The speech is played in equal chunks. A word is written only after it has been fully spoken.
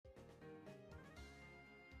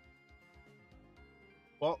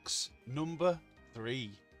Box number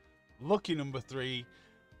 3. Lucky number 3.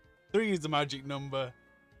 3 is the magic number.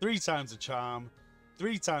 3 times a charm.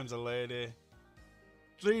 3 times a lady.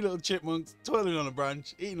 3 little chipmunks twirling on a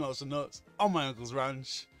branch, eating lots of nuts on my uncle's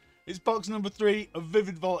ranch. It's box number 3 of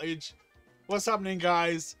Vivid Voltage. What's happening,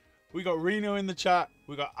 guys? We got Reno in the chat.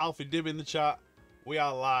 We got Alfie Dib in the chat. We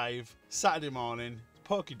are live Saturday morning.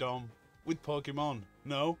 PokeDom with Pokemon.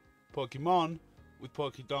 No, Pokemon with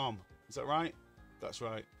PokeDom. Is that right? That's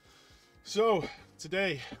right. So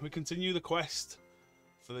today we continue the quest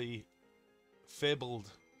for the fabled,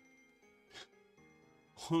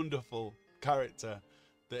 wonderful character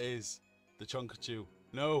that is the ChonkaChu.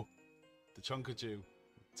 No, the ChonkaChu.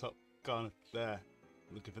 Top corner there.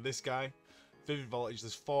 Looking for this guy. Vivid Voltage.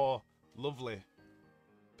 There's 4 lovely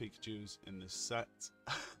Pikachus in this set.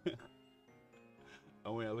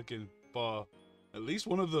 And we are looking for at least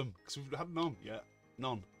one of them, because we've had none yet.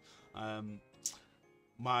 None.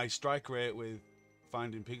 My strike rate with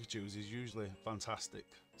finding Pikachus is usually fantastic.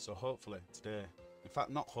 So hopefully today, in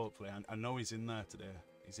fact not hopefully, I know he's in there today.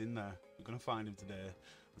 He's in there. We're going to find him today.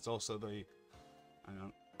 There's also the, hang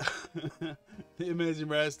on, the amazing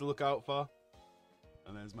rares to look out for.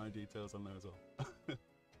 And there's my details on there as well.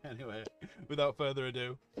 Anyway, without further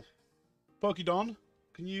ado, PokeDom,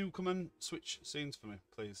 can you come and switch scenes for me,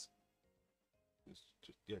 please?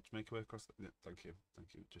 Just make your way across. Yeah, thank you.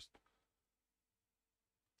 Just.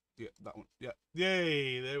 Yeah, that one. Yeah.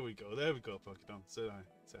 Yay! There we go. PokeDom. Say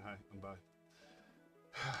hi, and bye.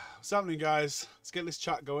 What's happening, guys? Let's get this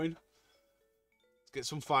chat going. Let's get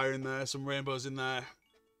some fire in there, some rainbows in there.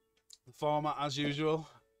 The format, as usual,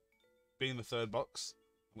 being the 3rd box.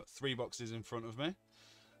 I've got 3 boxes in front of me.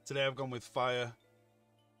 Today I've gone with Fire,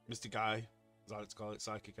 Mr. Guy, as I like to call it,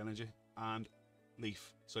 Psychic Energy, and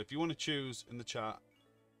Leaf. So if you want to choose in the chat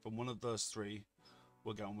from one of those 3,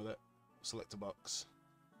 we'll get on with it. Select a box.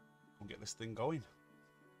 We'll get this thing going.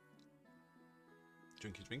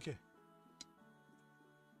 Drinky.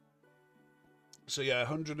 So yeah,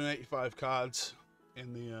 185 cards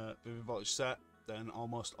in the Vivid Voltage set. Then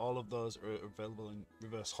almost all of those are available in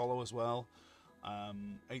reverse holo as well.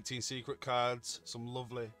 18 secret cards, some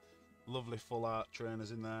lovely full art trainers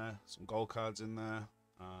in there, some gold cards in there.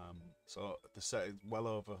 So the set is well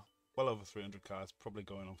over 300 cards, probably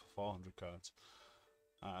going on for 400 cards.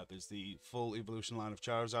 There's the full evolution line of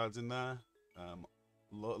Charizards in there,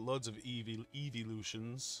 loads of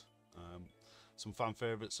evolutions, some fan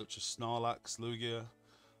favourites such as Snorlax, Lugia,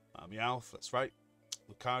 Meowth, that's right,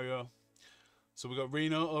 Lucario. So we got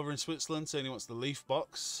Reno over in Switzerland saying he wants the Leaf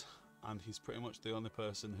box, and he's pretty much the only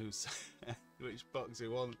person who's which box he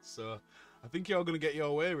wants. So I think you're going to get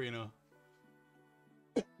your way, Reno.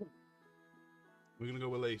 We're going to go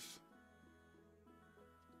with Leaf.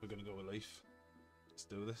 Let's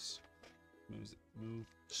do this.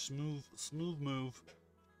 Smooth move.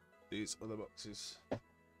 These other boxes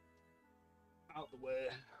out the way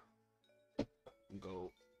and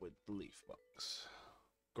go with the Leaf box.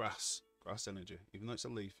 Grass energy. Even though it's a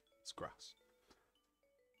leaf, it's grass.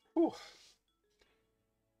 Whew.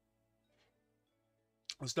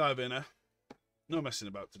 Let's dive in, eh? No messing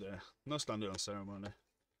about today. No standing on ceremony.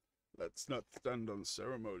 Let's not stand on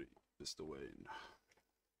ceremony, Mr. Wayne.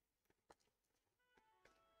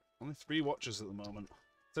 Only 3 watchers at the moment.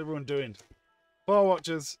 What's everyone doing? 4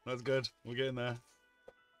 watchers. That's good. We're getting there.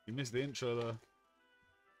 You missed the intro though.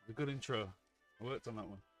 A good intro. I worked on that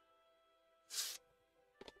one.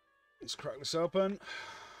 Let's crack this open.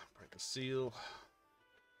 Break the seal.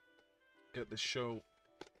 Get this show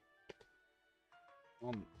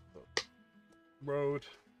on the road.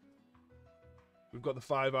 We've got the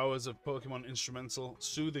 5 hours of Pokemon instrumental,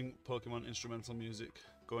 soothing Pokemon instrumental music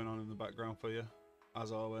going on in the background for you,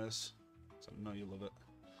 as always. So I know you love it.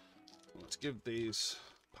 Let's give these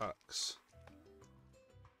packs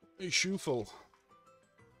a shoeful.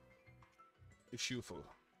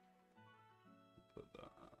 Put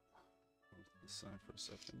that aside for a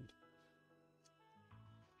second.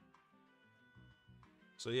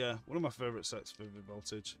 So yeah, one of my favourite sets for Vivid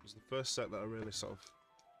Voltage. It was the first set that I really sort of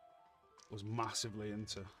was massively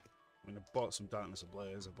into. I mean, I bought some Darkness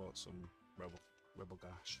Ablaze, I bought some Rebel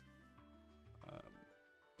Gash.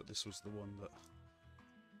 But this was the one that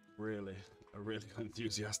I really got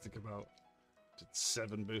enthusiastic about. Did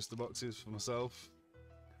 7 booster boxes for myself.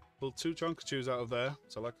 Pulled 2 ChonkaChus out of there.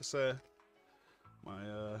 So like I say,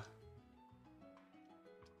 my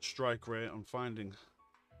strike rate on finding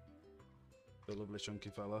the lovely chunky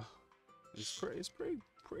fella is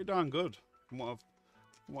pretty darn good from what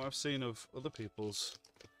I've seen of other people's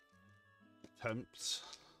attempts,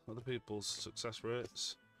 other people's success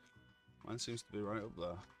rates. Mine seems to be right up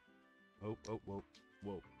there. Oh.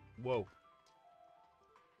 Whoa. Whoa.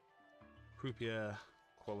 Croupier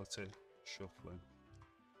quality shuffling.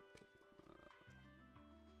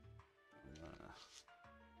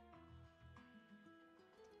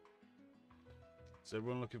 So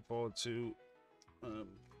everyone looking forward to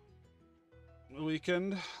the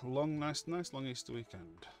weekend? Nice long Easter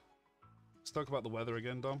weekend. Let's talk about the weather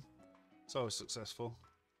again, Dom. It's always successful.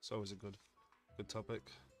 It's always a good topic.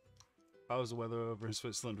 How's the weather over in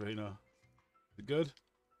Switzerland, Reno? Is it good?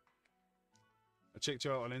 I checked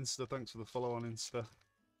you out on Insta. Thanks for the follow on Insta.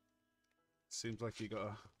 Seems like you got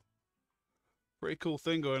a pretty cool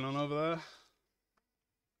thing going on over there.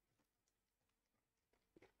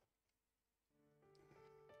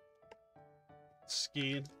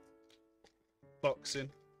 Skiing, boxing,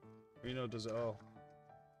 Reno does it all.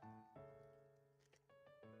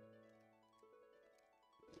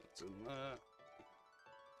 What's in there?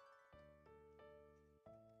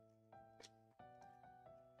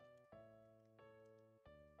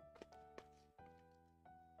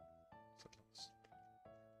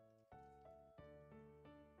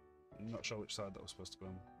 I'm not sure which side that was supposed to go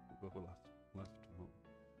on. We'll go left.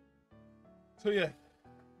 So yeah.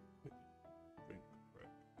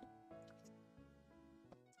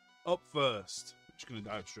 Up first, I'm just going to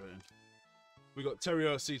dive straight in. We got Terry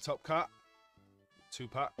OC Top Cat, 2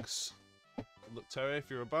 packs. Good luck, Terry,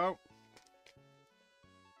 if you're about.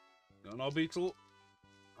 Got an Orbeetle,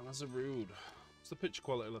 and that's a Rude. What's the picture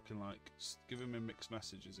quality looking like? Just giving me mixed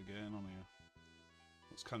messages again on here.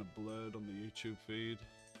 It's kind of blurred on the YouTube feed.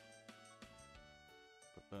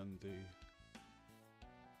 But then the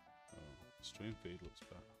stream feed looks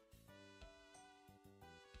better.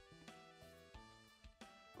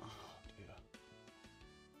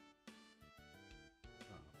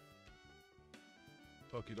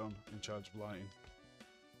 PokeDom in charge of lighting,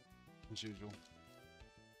 as usual.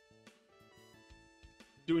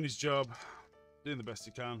 Doing his job, doing the best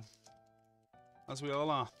he can, as we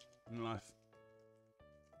all are in life.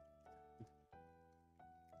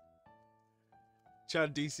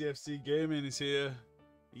 Chad DCFC Gaming is here.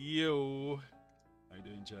 Yo! How you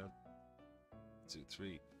doing, Chad? 2,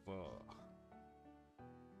 3, 4.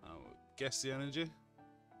 I'll guess the energy.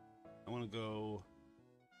 I want to go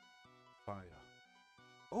fire.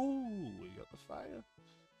 Oh, we got the fire.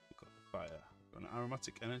 We got the fire. Got an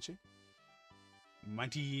aromatic energy.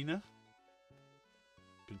 Mighty Hyena.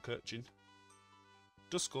 Pincurchin.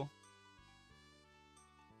 Duskull.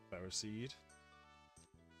 Paraseed.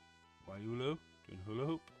 Wayulu. Doing hula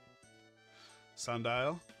hoop.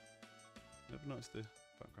 Sandile. Never noticed the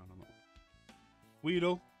background on that.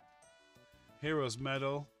 Weedle. Hero's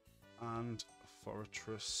Medal. And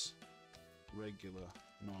Fortress. Regular.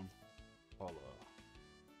 Non-hollow.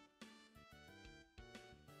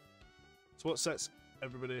 So what sets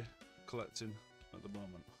everybody collecting at the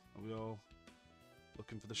moment? Are we all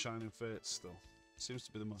looking for the Shining Fates still? Seems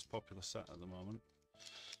to be the most popular set at the moment.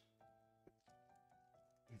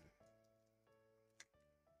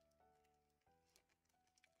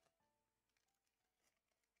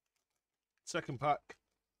 Second pack,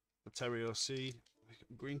 the Terry OC.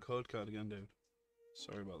 Green code card again, dude.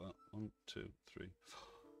 Sorry about that. 1, 2, 3, 4.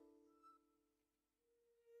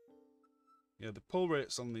 Yeah, the pull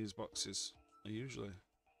rates on these boxes are usually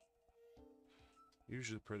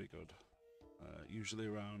pretty good. Usually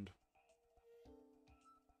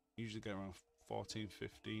get around 14,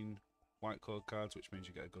 15 white code cards, which means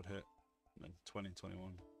you get a good hit. And then 20,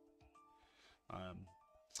 21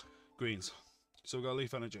 greens. So we've got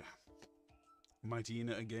Leaf Energy. Mighty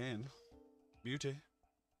Unit again. Beauty.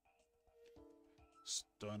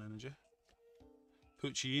 Stone Energy.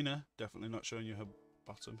 Poochyena, definitely not showing you her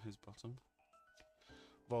bottom, his bottom.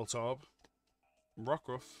 Voltorb.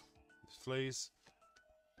 Rockruff. Fleas.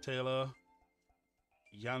 Taylor.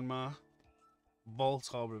 Yanma.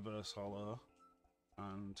 Voltorb Reverse Hollow.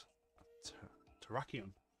 And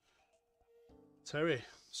Terrakion. Terry,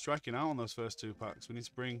 striking out on those first 2 packs. We need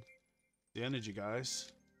to bring the energy,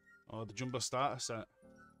 guys. Oh, the Jumbo Starter set.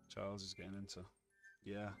 Charles is getting into.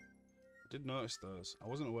 Yeah, I did notice those. I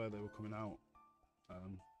wasn't aware they were coming out.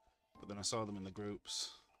 But then I saw them in the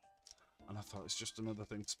groups. And I thought it's just another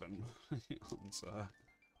thing to spend money on. So,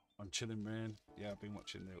 on Chilling Reign. Yeah, I've been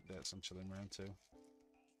watching the updates on Chilling Reign too.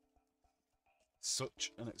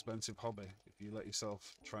 Such an expensive hobby if you let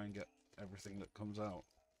yourself try and get everything that comes out.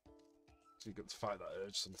 So you get to fight that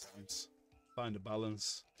urge sometimes. Find a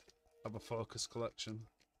balance. Have a focus collection.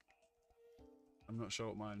 I'm not sure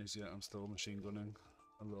what mine is yet. I'm still machine gunning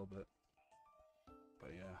a little bit.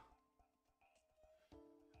 But yeah.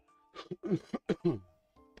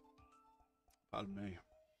 Pardon me.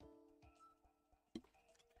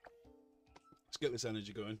 Let's get this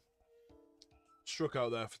energy going. Struck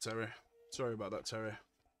out there for Terry. Sorry about that, Terry.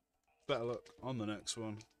 Better luck on the next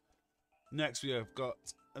one. Next, we have got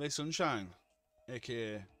LA Sunshine,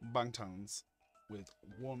 aka Bangtans, with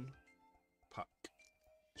 1 pack.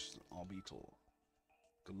 Which is an Orbital.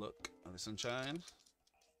 Good luck, LA Sunshine.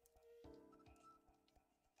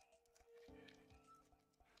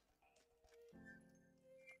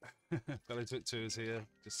 Belly Took 2 is here,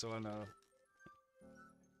 just so I know.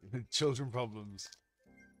 Children problems.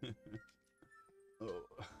 Oh.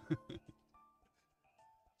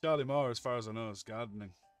 Charlie Moore, as far as I know, is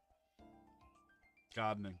gardening.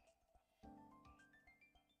 Gardening.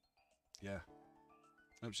 Yeah.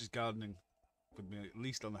 I hope she's gardening with me, at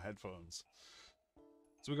least on the headphones.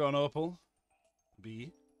 So we got an Opal.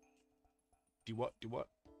 B. Do what? Do what?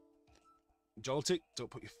 Joltik, don't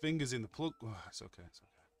put your fingers in the plug. Oh, it's okay, it's okay.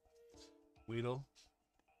 Weedle.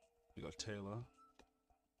 We got Taylor.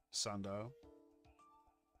 Sandow.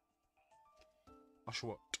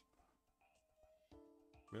 Oshawott.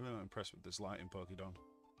 Really not impressed with this lighting PokeDom.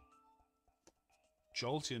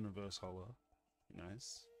 Jolteon reverse hollow.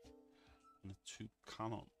 Nice. And a 2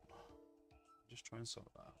 cannon. Just try and sort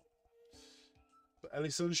that out. But Ellie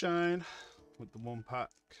Sunshine with the 1 pack.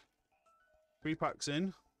 3 packs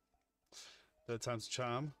in. 3rd time's a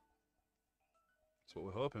charm. That's what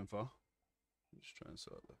we're hoping for. Just try and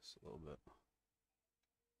sort this a little bit.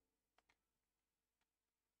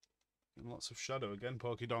 And lots of shadow again,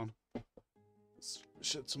 PokeDom. Let's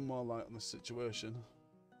shed some more light on this situation.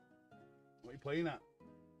 What are you playing at?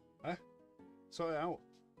 Eh? Sort it out.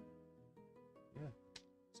 Yeah.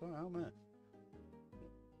 Sort it out, mate.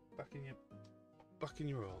 Back in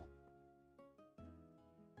your role.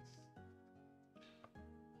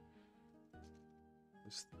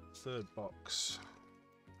 This 3rd box.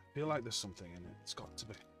 I feel like there's something in it. It's got to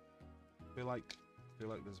be. I feel like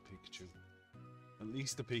there's a Pikachu. At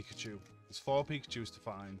least a Pikachu. There's 4 Pikachus to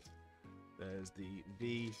find. There's the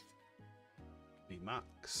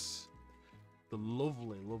Vmax, the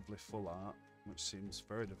lovely, lovely full art, which seems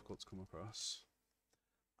very difficult to come across,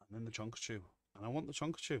 and then the ChonkaChu. And I want the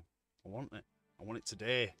ChonkaChu. I want it. I want it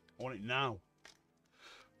today. I want it now.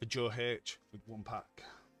 For Joe H with 1 pack.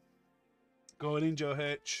 Going in, Joe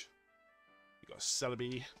H. You got a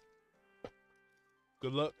Celebi.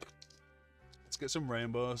 Good luck. Let's get some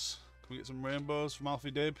rainbows. Can we get some rainbows from Alfie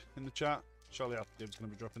Dib in the chat? Surely Alfie Dib's going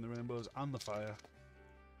to be dropping the rainbows and the fire.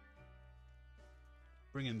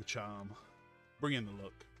 Bring in the charm. Bring in the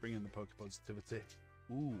luck. Bring in the Poke Positivity.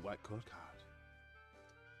 Ooh, white code card.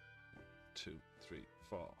 1, 2, 3,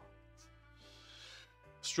 4.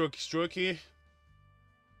 Strokey, strokey.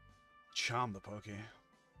 Charm the Poke.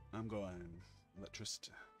 I'm going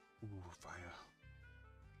electricity. Ooh, fire.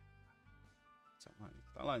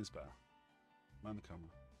 That line's better. Mind the camera.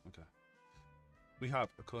 Okay. We have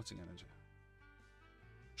a coating energy.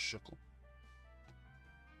 Shuckle.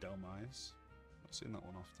 Delmise. Not seen that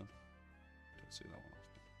one often. Don't see that one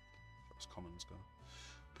often. As commons go.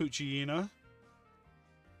 Poochyena.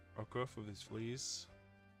 Rockruff with his fleas.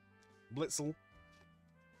 Blitzel.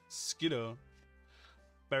 Skiddo.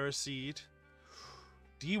 Berriseed.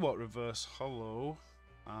 Dewott reverse hollow.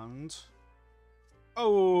 And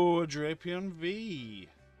oh, a Drapion V.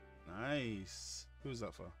 Nice. Who's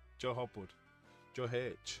that for? Joe Hopwood. Joe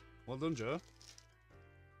H. Well done, Joe.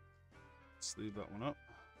 Let's leave that one up.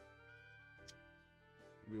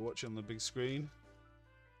 We're watching on the big screen.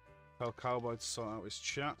 Tell Cowboy to sort out his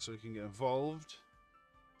chat so he can get involved.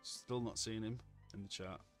 Still not seeing him in the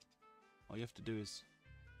chat. All you have to do is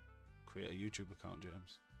create a YouTube account,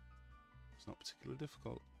 James. It's not particularly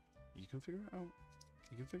difficult. You can figure it out.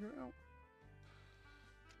 You can figure it out.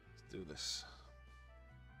 Let's do this.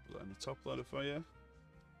 Put that in the top loader for you.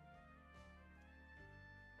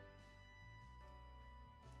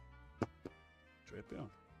 Drapion.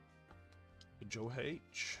 The Joe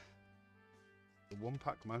H. The 1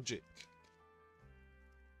 pack magic.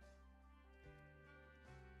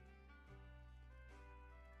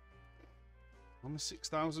 On the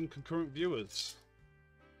 6,000 concurrent viewers.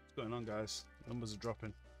 What's going on, guys? Numbers are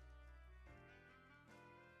dropping.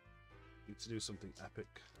 Need to do something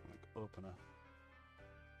epic, like open a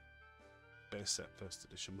base set 1st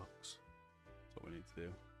edition box. That's what we need to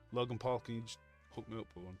do. Logan Paul, can you just hook me up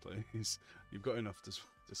with one, please? You've got enough to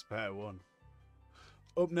spare one.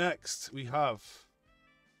 Up next, we have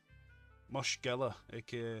Mosh Geller,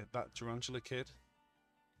 aka That Tarantula Kid.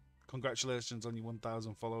 Congratulations on your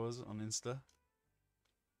 1,000 followers on Insta.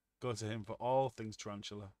 Go to him for all things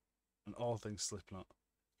Tarantula and all things Slipknot.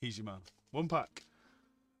 He's your man. 1 pack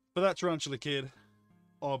for That Tarantula Kid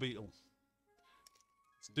or Beetle.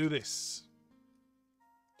 Let's do this.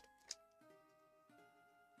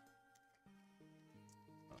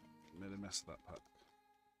 Nearly messed that pack.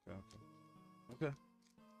 Okay.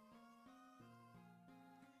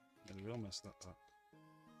 Nearly will mess that pack.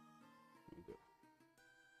 There we go.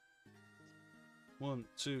 1,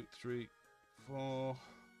 2, 3, 4.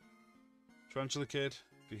 Tarantula Kid,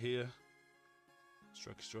 if you're here.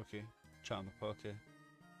 Strucky. Chat the poke.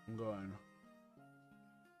 I'm going.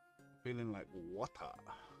 Feeling like water.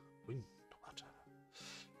 Wind water.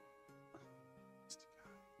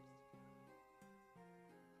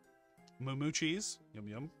 Moo cheese. Yum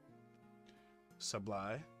yum.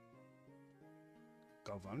 Sableye.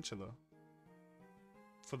 Galvantula.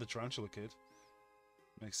 For the Tarantula Kid.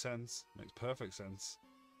 Makes sense. Makes perfect sense.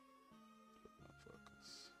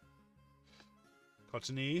 Focus.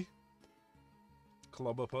 Cottony.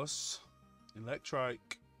 Clobopus.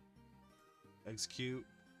 Electrike. Execute.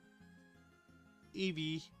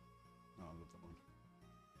 Eevee. Oh, I love that one.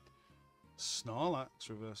 Snorlax,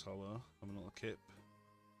 reverse hollow. Having a little kip.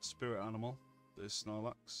 Spirit animal. There's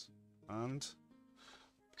Snorlax. And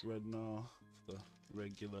Dreadnought for the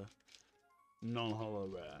regular non-hollow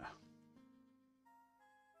rare.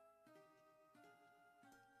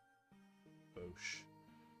 Boosh.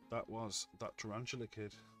 That was that Tarantula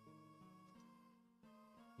Kid.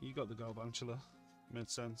 You got the Galvantula. Made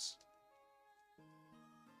sense.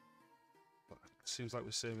 But it seems like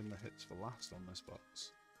we're saving the hits for last on this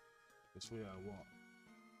box. Because we are what?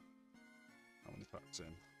 How many packs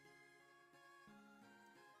in?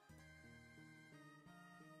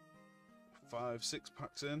 5, 6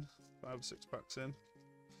 packs in. 5 or 6 packs in.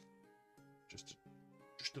 Just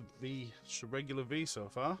a V, just a regular V so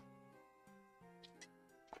far.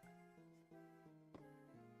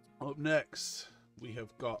 Up next, we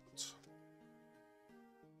have got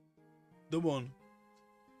the one,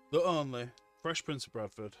 the only, Fresh Prince of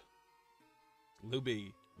Bradford,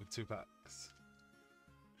 Luby with 2 packs.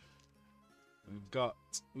 We've got,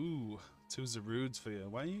 2 Zarudes for you.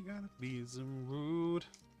 Why you gotta be Zarude?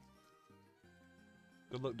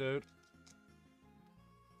 Good luck, dude.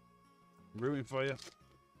 I'm rooting for you.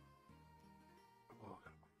 Oh,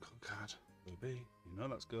 good card. Luby. You know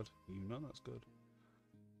that's good. You know that's good.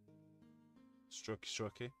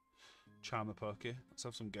 Strucky. Charmer Pokey. Let's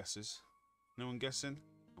have some guesses. No one guessing?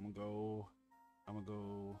 I'm gonna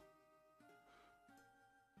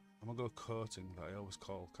go coating that I always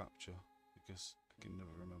call capture because I can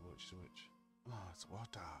never remember which is which. Oh, it's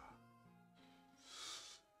water.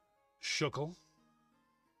 Shuckle.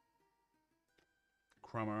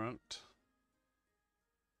 Cramorant.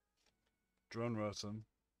 Drone Rotom.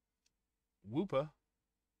 Wooper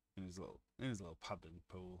in his little padding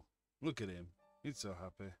pool. Look at him. He's so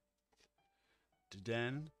happy.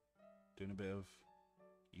 Den doing a bit of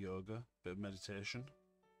yoga, bit of meditation.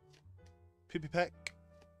 Peck.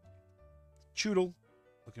 Choodle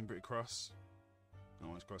looking pretty cross. I don't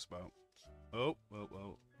know what he's cross about. Oh.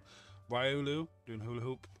 Ryolu doing hula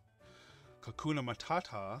hoop. Kakuna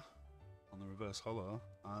Matata on the reverse hollow.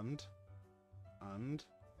 And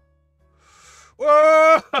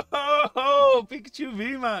whoa! Pikachu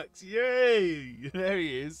Vmax! Yay! There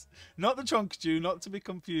he is. Not the ChonkaChu, not to be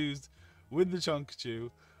confused with the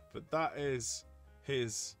ChonkaChu, but that is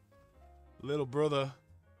his little brother.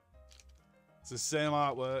 It's the same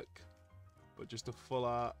artwork, but just a full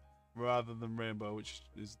art rather than rainbow, which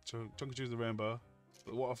is ChonkaChu's the rainbow.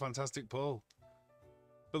 But what a fantastic pull.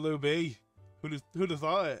 For Lou B. Who'd have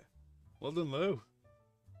thought it? Well done, Lou.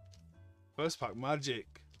 First pack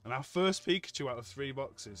magic. And our first Pikachu out of 3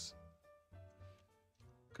 boxes.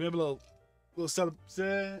 Can we have a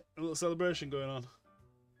little celebration going on? A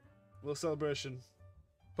little celebration.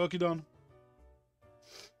 PokeDom.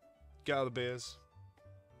 Get out of the beers.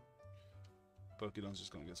 PokeDom's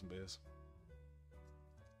just gonna get some beers.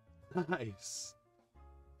 Nice.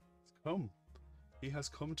 He's come. He has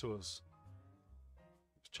come to us.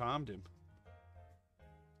 We've charmed him.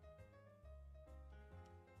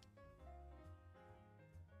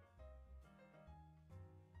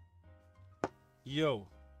 Yo.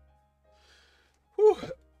 Whew.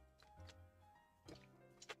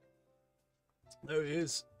 There he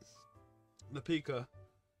is. The Pika.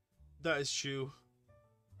 That is Chu.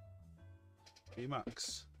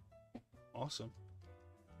 Vmax. Awesome.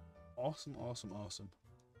 Awesome.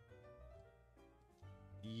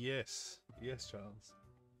 Yes. Yes, Charles.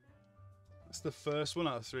 That's the first one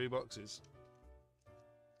out of 3 boxes.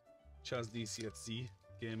 Charles DCFZ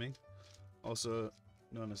Gaming. Also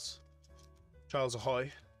known as Charles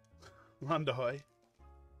Ahoy. Land Ahoy.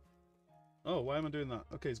 Oh, why am I doing that?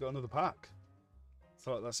 Okay, he's got another pack.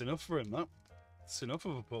 Thought that's enough for him, that. That's enough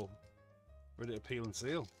of a pull. Ready to peel and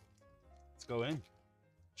seal. Let's go in.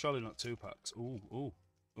 Surely not 2 packs. Ooh.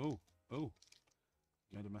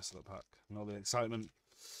 Made a mess of that pack. And all the excitement.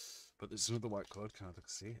 But there's another white code card. I can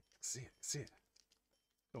see it. See it. See it.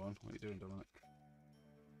 Come on. What are you doing, Dominic?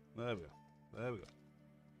 There we go. There we go.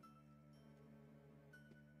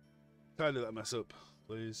 Tidy that mess up,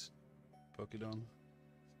 please. PokeDom.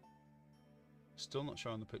 Still not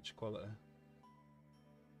showing the picture quality.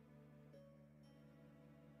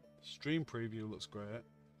 Stream preview looks great.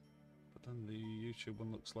 But then the YouTube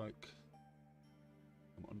one looks like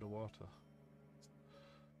I'm underwater.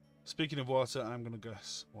 Speaking of water, I'm going to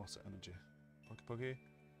guess water energy. Poke.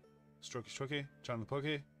 Strokey. Channel Poke.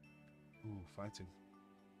 Ooh, fighting.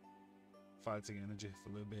 Fighting energy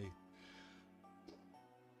for Lil B.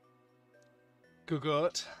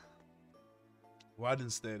 Gugot.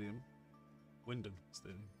 Wyden Stadium. Wyndham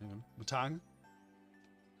Stadium. Hang on. Matang.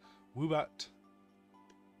 Woobat.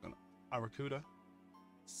 Aracuda.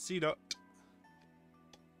 Seedot.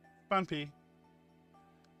 Banpy.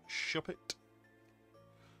 Shuppet.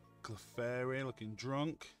 Clefairy looking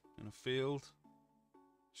drunk in a field.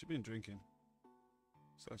 She's been drinking.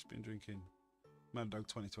 So she's been drinking. Mad Dog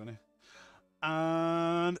 2020.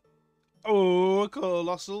 And oh,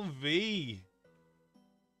 Colossal V.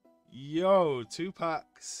 Yo, 2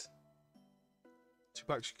 packs. 2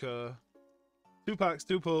 packs Shakur. 2 packs,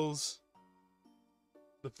 2 pulls.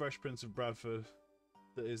 The Fresh Prince of Bradford.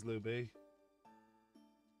 That is Lou B.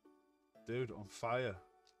 Dude, on fire.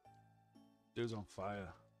 Dude's on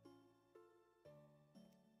fire.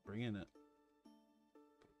 Bringing it.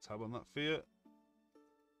 Tab on that Fiat.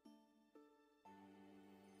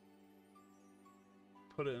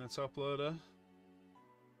 Put it in a top loader.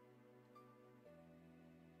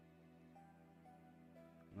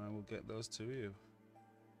 And I will get those to you.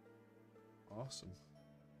 Awesome.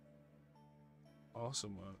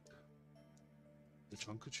 Awesome work. The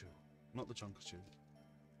ChonkaChu. Not the ChonkaChu.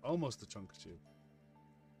 Almost the ChonkaChu.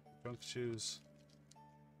 ChonkaChu's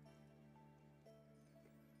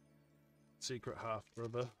secret half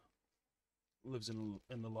brother lives in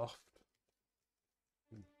the loft.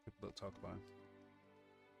 People don't talk about him.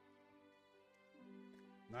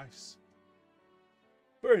 Nice.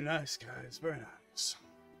 Very nice, guys. Very nice.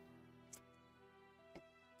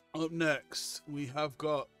 Up next, we have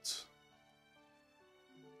got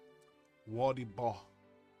Wadiba.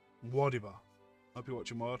 Wadiba. Hope you're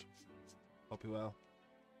watching, Wad. Hope you're well.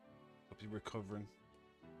 Hope you're recovering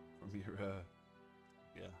from your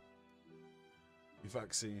your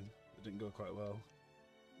vaccine. It didn't go quite well.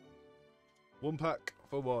 1 pack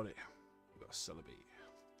for Wadi. We've got a Celebi.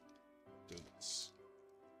 Do this.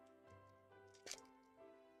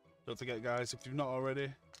 Don't forget, guys, if you've not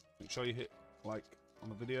already, make sure you hit like on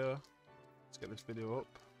the video. Let's get this video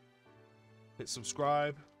up. Hit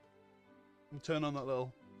subscribe. And turn on that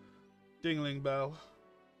little ding-a-ling bell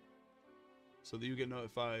so that you get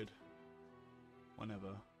notified whenever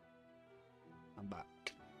I'm back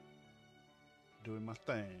doing my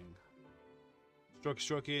thing.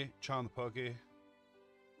 Strokey, Charm the Pokey.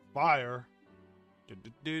 Fire.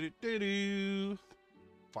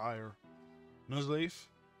 Fire. Nuzleaf.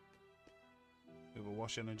 We have a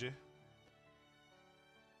Wash Energy.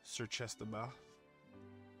 Sir Chester Bath.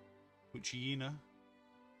 Puchina.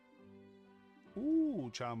 Ooh,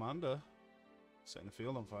 Charmander. Setting the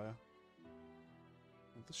field on fire.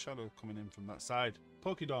 The shadow coming in from that side.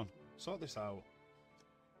 PokeDom, sort this out.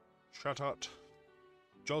 Shatot.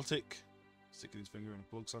 Joltik. Sticking his finger in a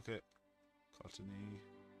plug socket. Cottony.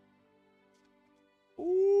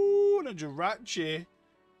 Ooh, and a Jirachi.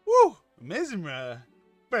 Woo! Amazing rare.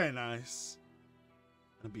 Very nice.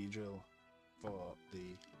 And a Beedrill for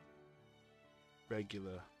the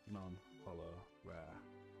regular non-holo rare.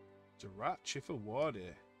 Jirachi for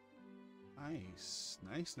Wardy. Nice.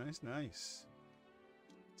 Nice.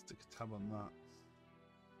 Stick a tab on that.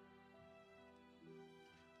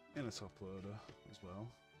 In a top loader as well.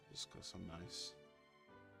 Just got some nice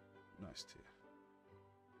tier.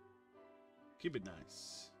 Keep it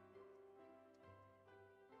nice.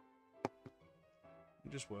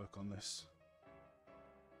 And just work on this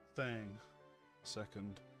thing.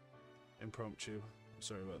 Second. Impromptu. I'm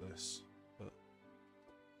sorry about this. But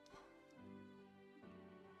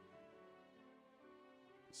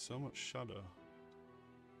so much shadow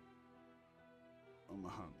on my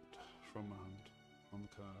hand. From my hand. On the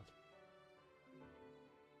card.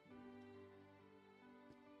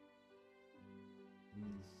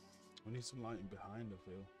 We need some lighting behind, I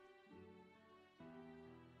feel.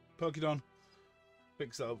 PokeDom.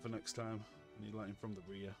 Fix that up for next time. I need lighting from the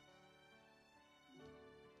rear.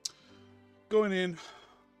 Going in.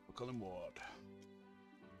 We'll call him Ward.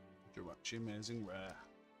 Jirachi, amazing rare.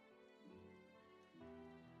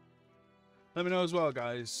 Let me know as well,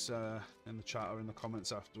 guys, in the chat or in the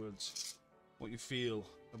comments afterwards, what you feel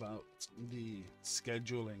about the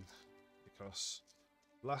scheduling. Because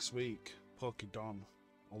last week, PokeDom,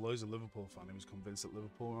 although he's a Liverpool fan, he was convinced that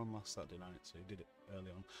Liverpool were on last Saturday night, so he did it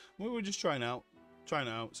early on. We were just trying it out,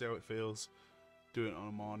 see how it feels, do it on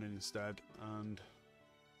a morning instead, and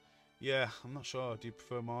yeah, I'm not sure. Do you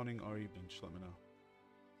prefer morning or evening? Just let me know.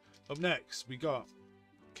 Up next, we got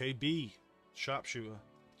KB, Sharpshooter,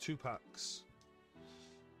 2 packs.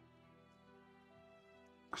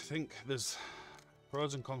 I think there's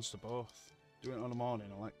pros and cons to both. Doing it on a morning,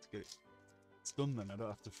 I like to get it done then. I don't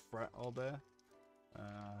have to fret all day.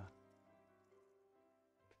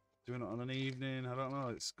 Doing it on an evening, I don't know.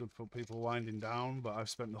 It's good for people winding down, but I've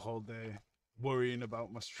spent the whole day worrying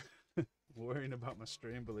about my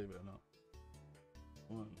stream, believe it or not.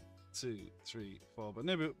 1, 2, 3, 4. But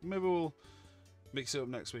maybe we'll mix it up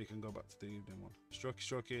next week and go back to the evening one.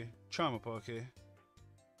 Strokey, Charmer Poke,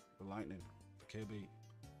 the Lightning for KB.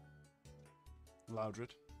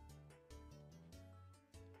 Loudred,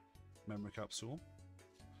 Memory Capsule,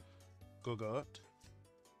 Gogurt,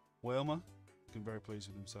 Whalmer, looking very pleased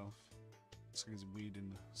with himself. Looks like he's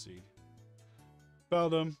weeding the seed.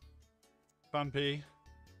 Beldum, Banpy,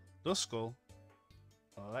 Duskull,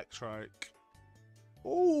 Electrike.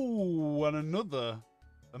 Oh, and another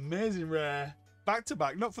amazing rare. Back to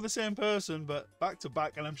back, not for the same person, but back to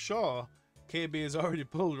back. And I'm sure KB has already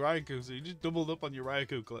pulled Raikou, so you just doubled up on your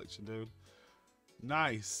Raikou collection, dude.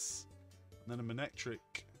 Nice. And then a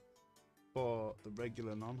Manectric for the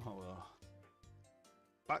regular non-holo.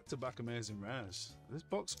 Back to back amazing rares. This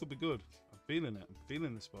box could be good. I'm feeling it. I'm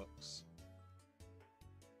feeling this box.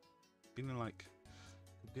 Feeling like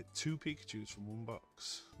we'll get 2 Pikachus from 1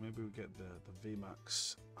 box. Maybe we get the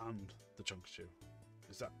Vmax and the ChonkaChu.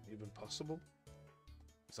 Is that even possible?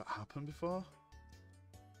 Has that happened before?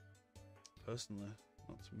 Personally,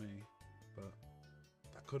 not to me, but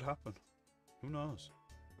that could happen. Who knows?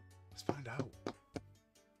 Let's find out.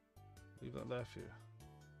 Leave that there for you.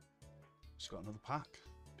 Just got another pack.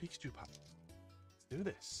 Pikachu pack. Let's do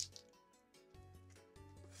this.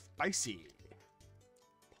 Spicy.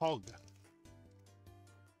 Pog.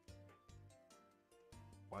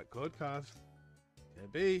 White code card.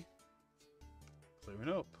 KB. Clearing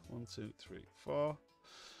up. 1, 2, 3, 4.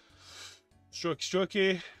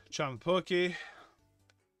 Strokey. Charm Poke. Get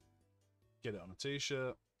it on a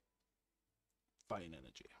t-shirt. Fine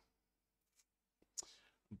energy.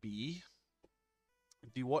 B.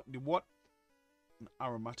 The what? An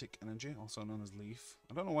aromatic energy, also known as leaf.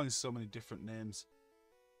 I don't know why there's so many different names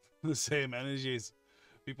for the same energies.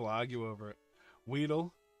 People argue over it.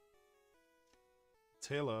 Weedle.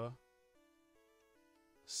 Taylor.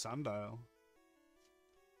 Sandile.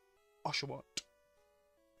 Oshawott.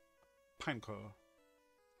 Panko.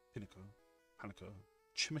 Pinnacle. Panico.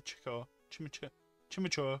 Chimichico.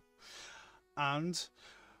 Chimichur. And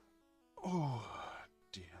oh,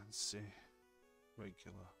 DNC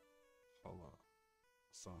regular hollow.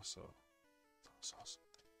 Thought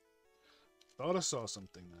I saw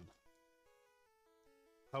something then.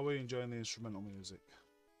 How are you enjoying the instrumental music?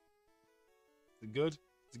 Is it good?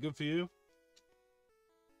 Is it good for you?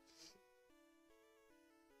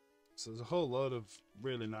 So there's a whole load of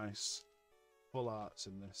really nice full arts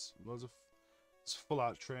in this. Loads of full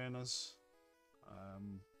art trainers.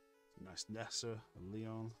 Nice Nessa, a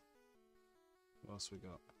Leon. What else we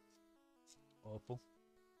got? Opal.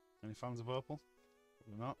 Any fans of Opal?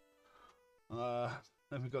 Probably not.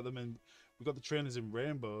 Then we got them in. We got the trainers in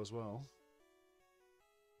Rainbow as well.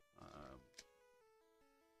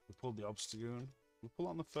 We pulled the Obstagoon. We pulled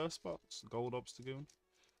it on the first box, the Gold Obstagoon.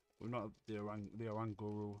 We're not the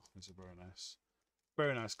Oranguru. Is a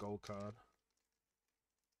very nice gold card.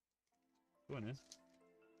 Going in.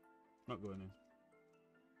 Not going in.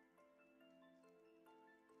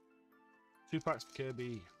 2 packs for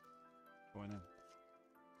KB. Going in.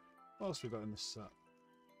 What else we got in this set?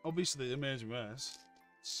 Obviously the amazing rares.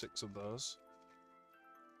 6 of those.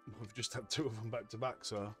 We've just had 2 of them back to back,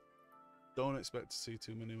 so don't expect to see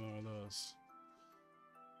too many more of those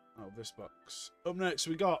out of this box. Up next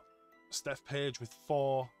we got Steph Page with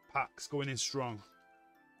 4 packs going in strong.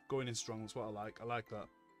 Going in strong, that's what I like. I like that.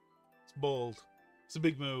 It's bold. It's a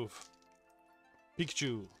big move.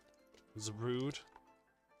 Pikachu. Zarude.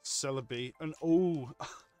 Celebi. And oh,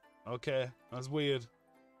 okay, that's weird.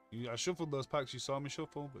 I shuffled those packs you saw me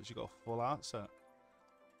shuffle, but she got a full art set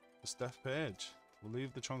for Steph Page. We'll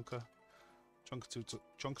leave the ChonkaChu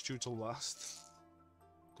till last.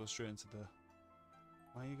 Go straight into the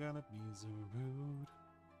why you gotta be so rude.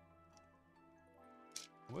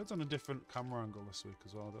 The word's on a different camera angle this week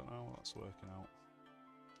as well. I don't know how that's working out.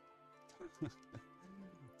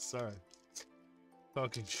 Sorry.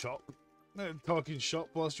 Talking shop. No, talking shop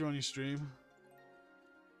whilst you're on your stream.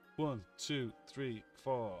 1, 2, 3,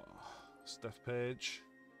 4. Steph Page.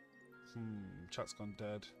 Chat's gone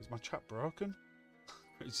dead. Is my chat broken?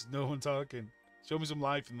 It's no one talking. Show me some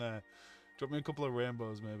life in there. Drop me a couple of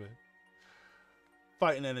rainbows, maybe.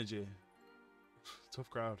 Fighting energy. Tough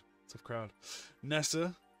crowd. Tough crowd.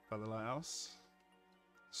 Nessa by the Lighthouse.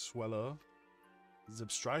 Swellow.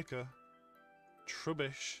 Zibstriker.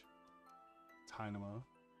 Trubbish. Dynamo.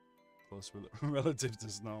 Close relative to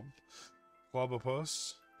Snom.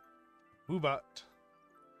 Quabopus. Woobat.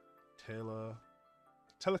 Taylor.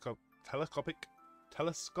 Telescopic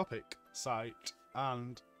Sight.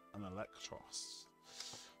 And an Electros.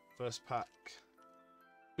 First pack.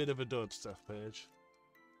 Bit of a dud, Steph Page.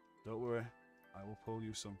 Don't worry. I will pull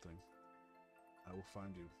you something. I will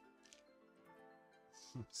find you.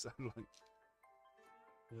 Sound like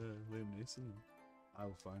Liam Neeson. I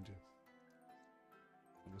will find you.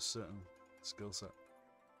 With a certain skill set.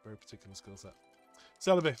 Very particular skill set.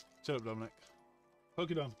 Celebi. Shut up, Dominic.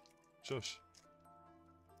 PokeDom. Shush.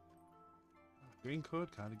 Green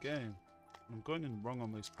code card again. I'm going in wrong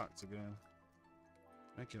on these packs again.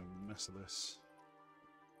 Making a mess of this.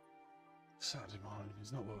 Saturday morning.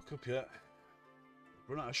 He's not woke up yet.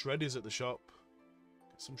 Run out of shreddies at the shop.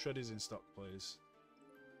 Get some shreddies in stock, please.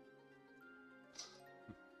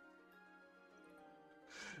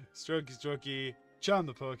 Strokey. Charm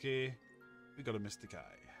the Pokey. We got a Mystic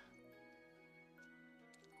Eye.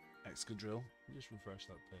 Excadrill. Just refresh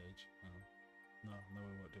that page. No, we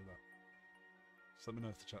won't do that. Just let me know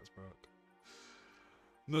if the chat's broke.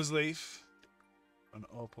 Nuzleaf. An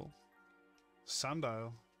Opal.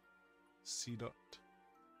 Sandile. Seedot.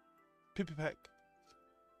 Pipipeck.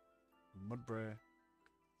 Mudbray.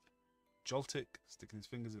 Joltik. Sticking his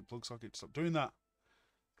fingers in the plug socket. Stop doing that.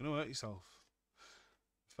 You're gonna hurt yourself.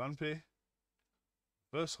 Fanpy.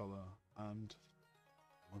 Verse Hollow. And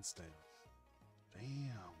Mudstale.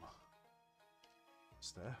 Damn.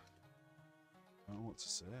 Steph. I don't know what to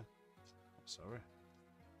say. I'm sorry.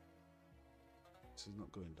 This is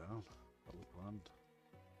not going down. That was planned.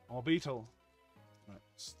 Orbital.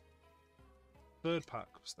 Next. Third pack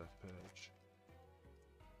of Steph Page.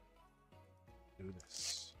 Do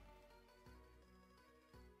this.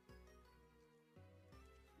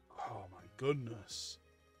 Oh my goodness.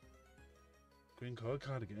 Green code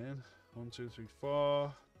card again. 1, 2, 3,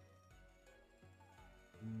 4.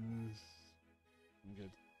 I'm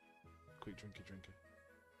good. Quick drinky.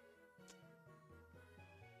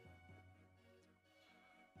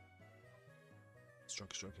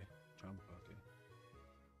 Strokey. Trampoke.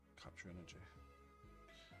 Capture energy.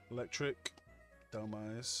 Electric.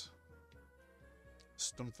 Delmise.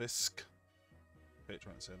 Stunfisk. Okay,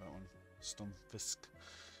 try and say that one. Stunfisk.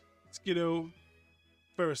 Skiddo.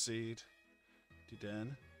 Ferroseed.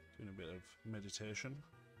 Den. Doing a bit of meditation.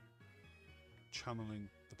 Channeling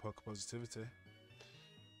the poke positivity.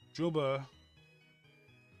 Jubber.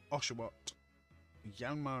 Oshawott.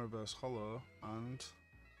 Yanma Reverse Hollow. And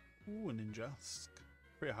a Ninjask.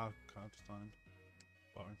 Pretty hard card to find.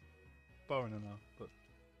 Boring enough, but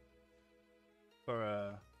for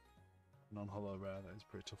a non-hollow rare, that is a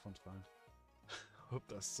pretty tough one to find. Hope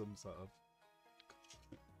that's some sort of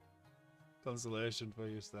consolation for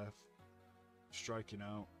you, Steph. Striking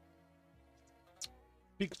out.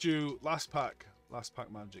 Pikachu, last pack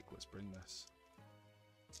magic. Let's bring this.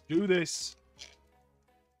 Let's do this.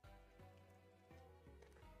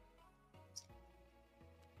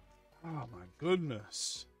 Oh my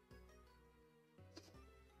goodness.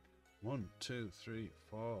 1, 2, 3,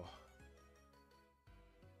 4.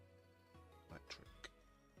 Electric.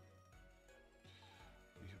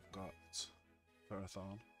 We have got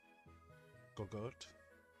Ferrothorn, Gogot,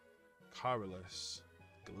 Carolus,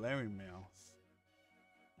 Galarian Meowth,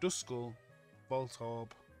 Duskull, Voltorb,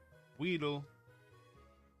 Weedle,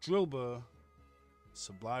 Drillbur,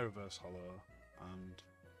 Sublime Reverse Hollow, and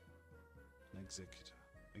an Executor.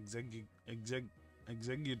 It's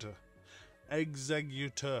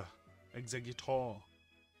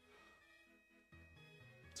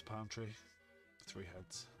a palm tree. 3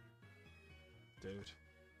 heads. Dude.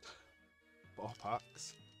 4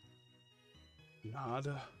 packs.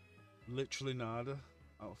 Nada. Literally nada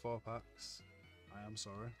out of 4 packs. I am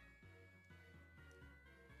sorry.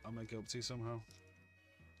 I'll make it up to you somehow.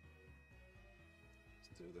 Let's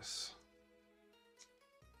do this.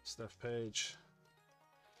 Steph Page.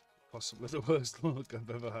 Possibly the worst luck I've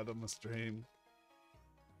ever had on my stream.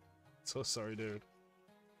 So sorry, dude.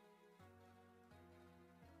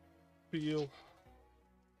 Peel.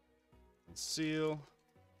 And seal.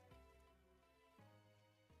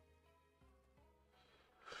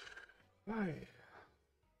 Aye.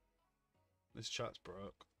 This chat's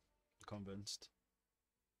broke. I'm convinced.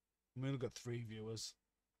 We only got 3 viewers.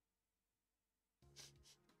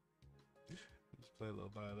 Let's play a little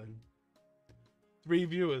violin. 3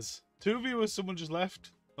 viewers. 2 viewers, someone just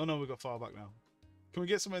left. Oh no, we got 4 back now. Can we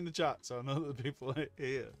get someone in the chat so I know that the people are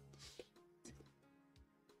here?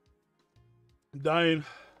 I'm dying.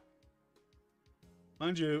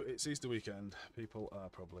 Mind you, it's Easter weekend. People are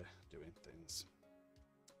probably doing things.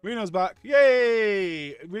 Reno's back.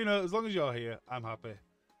 Yay! Reno, as long as you're here, I'm happy.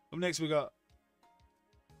 Up next, we got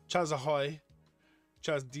Chaz Ahoy.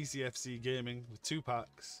 Chaz DCFC Gaming with 2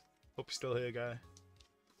 packs. Hope you're still here, guy.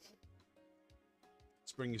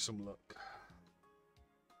 Let's bring you some luck.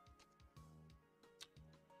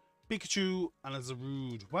 Pikachu and a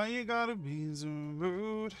Zarude. Why you gotta be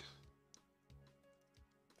Zarude?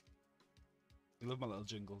 I love my little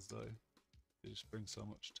jingles, though. They just bring so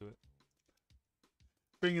much to it.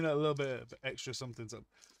 Bringing a little bit of extra something.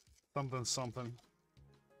 Something.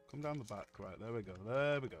 Come down the back. Right, there we go.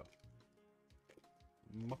 There we go.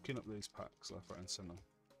 Mucking up these packs left, right, and centre.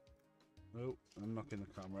 Oh, I'm knocking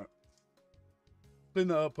the camera. Clean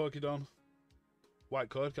that up, PokeDom. White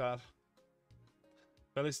code card.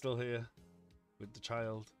 Belly's still here with the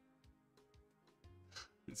child.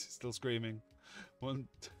 It's still screaming. One.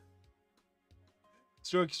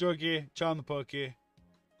 Strokey, charm the Pokey.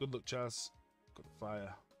 Good luck, Chaz. Got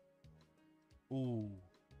fire. Ooh.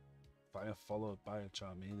 Fire followed by a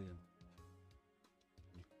Charmeleon.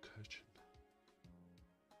 Pikachu.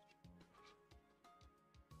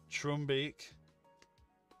 Trumbeak.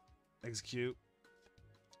 Execute.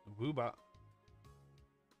 Woobat.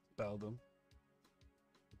 Beldum.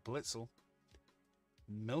 Blitzel.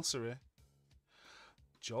 Milcery.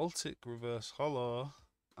 Joltik Reverse Hollow.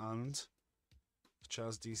 And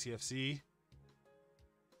Chaz DCFC.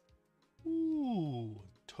 Ooh,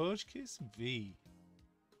 Togekiss V.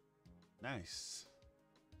 Nice.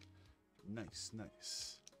 Nice.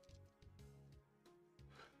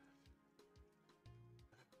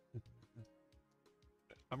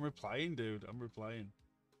 I'm replying, dude. I'm replying.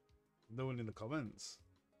 No one in the comments.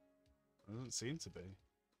 There doesn't seem to be.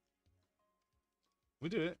 We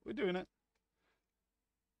do it. We're doing it.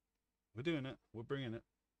 We're doing it. We're bringing it.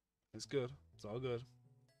 It's good. It's all good.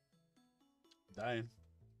 Dying.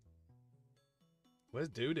 Where's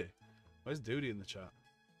Duty? Where's Duty in the chat?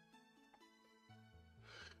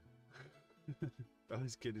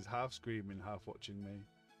 Belly's kid is half screaming, half watching me.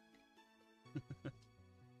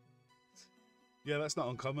 Yeah, that's not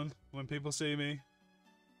uncommon when people see me.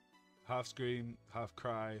 Half scream, half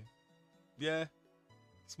cry. Yeah,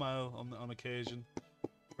 smile on occasion,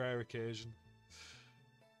 rare occasion.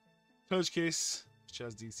 Togekiss,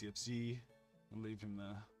 Chaz DCFC. I'll leave him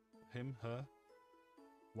there. Him, her.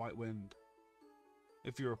 White Wind.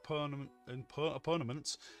 If your opponent's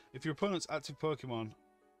active Pokemon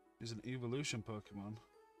is an evolution Pokemon,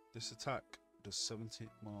 this attack does 70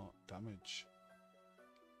 more damage.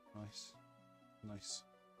 Nice.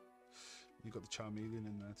 You got the Charmeleon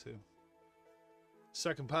in there too.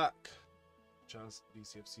 Second pack, Chaz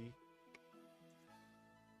DCFC.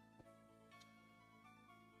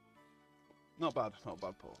 Not bad,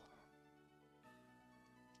 Paul.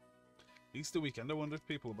 Easter weekend, I wonder if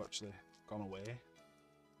people have actually gone away.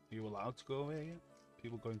 Are you allowed to go away yet?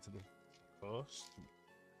 People going to the coast?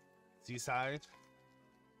 Seaside?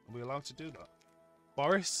 Are we allowed to do that?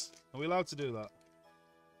 Boris? Are we allowed to do that?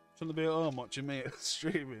 Shouldn't be at home watching me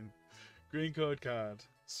streaming. Green code card.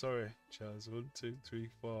 Sorry, Chaz. 1, 2, 3,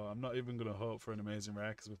 4. I'm not even going to hope for an amazing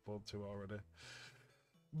rare because we've pulled 2 already.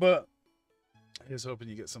 But here's hoping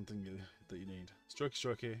you get something that you need.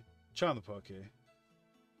 Strokey. Charm the Poke.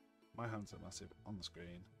 My hands are massive on the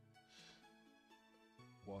screen.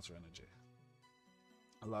 Water Energy.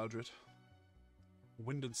 Loudred.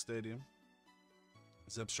 Winden Stadium.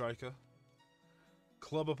 Zebstriker.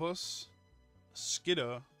 Clobopus.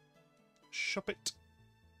 Skiddo. Shuppet.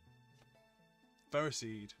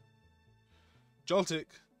 Ferroseed. Joltik.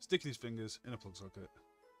 Sticking his fingers in a plug socket.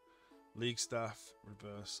 League Staff.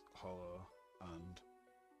 Reverse Hollow. And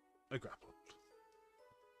a Grappled.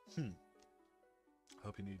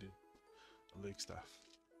 Hope you needed a League Staff.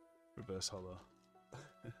 Reverse Hollow.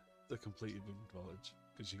 The completed knowledge.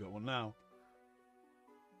 Because you got one now.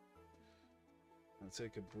 I'll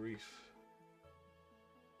take a brief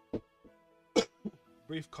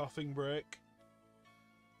coughing break.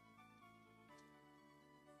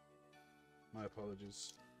 My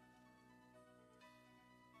apologies.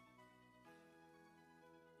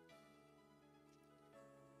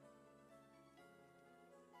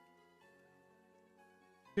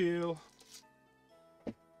 Peel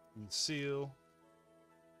and seal.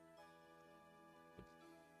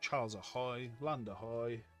 Charles ahoy, land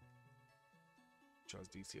ahoy. Charles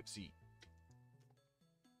DCFC.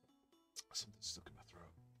 Something stuck in my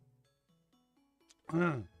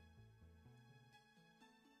throat.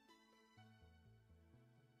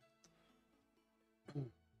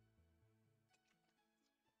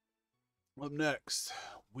 Up next,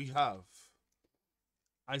 we have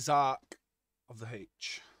Isaac of the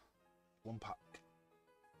H. 1 pack.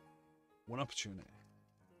 1 opportunity.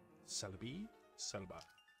 Celebi.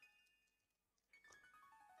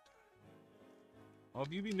 Oh,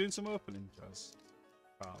 have you been doing some opening, Jazz?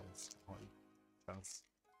 Charles.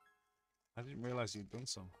 I didn't realise you'd done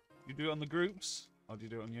some. You do it on the groups, or do you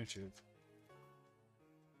do it on YouTube?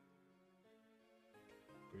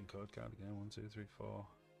 Green code card again. 1, 2, 3, 4.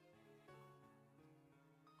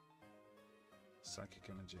 Psychic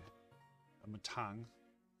energy. A Matang.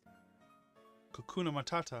 Kakuna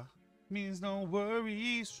Matata means no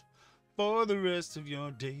worries for the rest of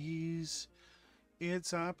your days.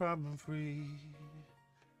 It's our problem free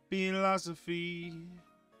philosophy.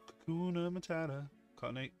 Kakuna Matata.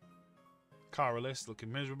 Cognate. Carolist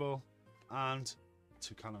looking miserable. And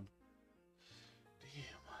 2 cannon.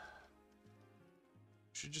 Damn.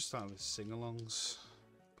 Should just start with sing-alongs.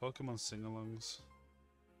 Pokemon sing-alongs.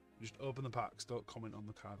 Just open the packs, don't comment on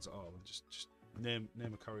the cards at all, and just name a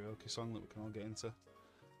karaoke song that we can all get into.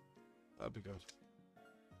 That'd be good.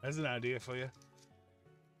 There's an idea for you.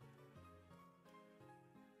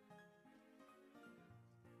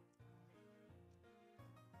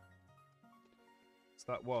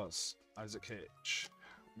 So that was Isaac H.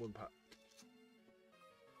 1 pack.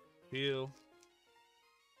 Heal.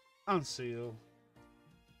 And seal.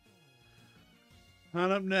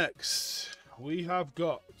 And up next, we have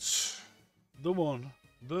got the one,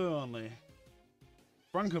 the only,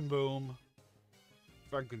 Frankenboom,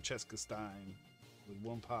 Frankencheska Stein, with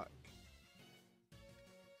 1 pack.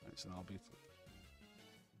 It's an RB.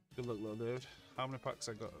 Good luck, little dude. How many packs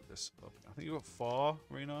I got of this? I think you got 4,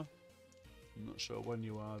 Reno. I'm not sure when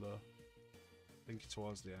you are though. I think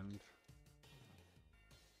towards the end.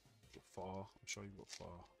 Got 4. I'm sure you've got 4.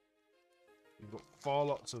 You've got 4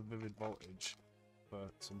 lots of Vivid Voltage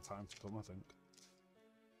for some time to come, I think.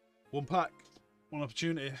 1 pack, 1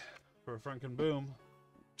 opportunity for a Frankenboom.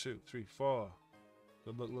 2, 3, 4.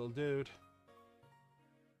 Good luck, little dude.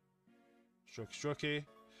 Strucky.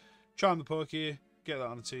 Charm the Pokey. Get that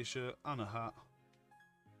on a t-shirt and a hat.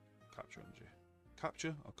 Capture energy.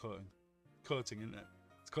 Capture or coating? Coating, isn't it?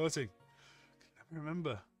 It's coating. I can never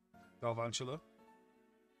remember. Galvantula.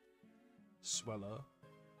 Sweller.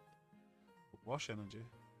 Wash energy.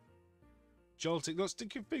 Joltic. Don't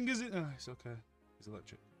stick your fingers in. Oh, it's okay. It's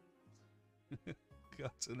electric.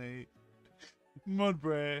 Cottonee.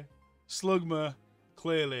 Mudbray. Slugma.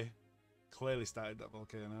 Clearly started that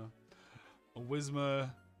volcano. A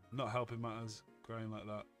Whismer. Not helping matters. Crying like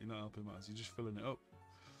that. You're not helping matters. You're just filling it up.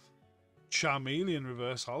 Charmeleon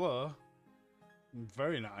reverse hollow.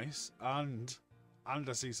 Very nice. And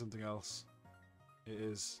I see something else. It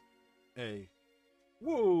is a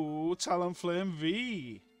Talonflame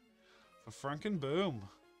V for Frankenboom.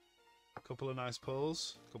 A couple of nice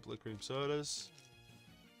pulls, a couple of cream sodas.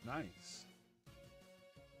 Nice.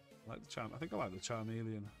 I like the charm. I think I like the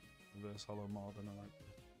Charmeleon reverse hollow more than I like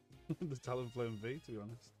the Talonflame V, to be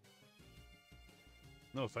honest.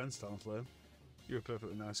 No offense, Talonflame. You're a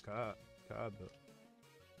perfectly nice card, but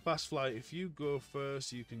Fast Flight. If you go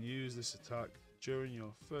first, you can use this attack during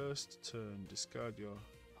your first turn. Discard your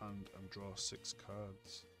hand and draw 6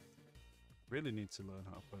 cards. Really need to learn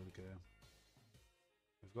how to play the game.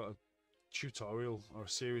 We've got a tutorial, or a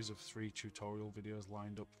series of 3 tutorial videos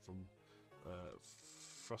lined up from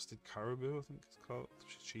Frosted Caribou, I think it's called.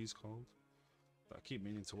 She's called. That I keep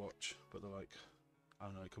meaning to watch, but they're like, I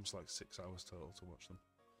don't know, it comes to like 6 hours total to watch them,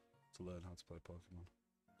 to learn how to play Pokemon.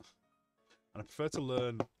 And I prefer to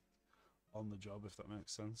learn on the job, if that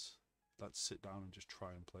makes sense. Like to sit down and just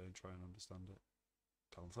try and play and try and understand it.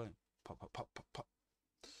 Talonflame. Pop, pop, pop, pop, pop.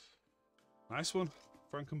 Nice one.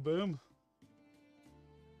 Frankenboom.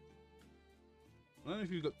 I don't know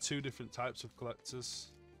if you've got 2 different types of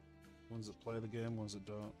collectors. Ones that play the game, ones that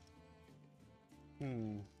don't.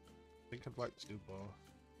 I think I'd like to do both.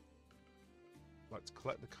 I'd like to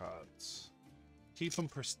collect the cards. Keep them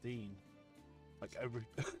pristine. Like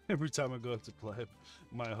every time I go to play,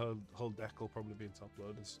 my whole deck will probably be in top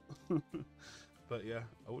loaders. But yeah,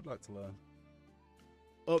 I would like to learn.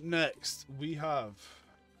 Up next, we have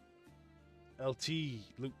LT,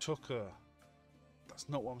 Luke Tucker. That's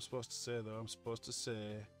not what I'm supposed to say though. I'm supposed to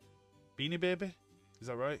say Beanie Baby. Is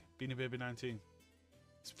that right? Beanie Baby 19.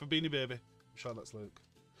 It's for Beanie Baby. I'm sure that's Luke.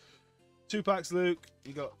 2 packs, Luke.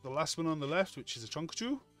 You got the last one on the left, which is a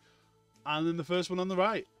ChonkaChu. And then the first one on the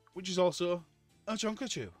right, which is also a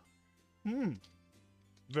ChonkaChu.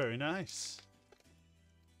 Very nice.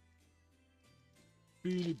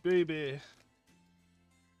 Beanie baby.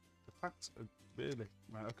 The packs are really...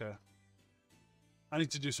 Right, okay. I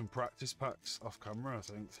need to do some practice packs off camera, I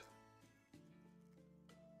think.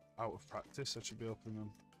 Out of practice, I should be opening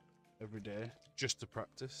them every day, just to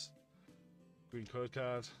practice. Green code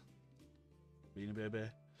card. Beanie baby.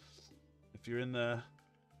 If you're in there,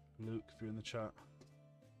 Luke, if you're in the chat,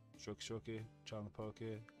 Shoki,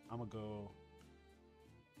 ChonkaPoke, I'ma go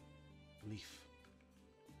Leaf.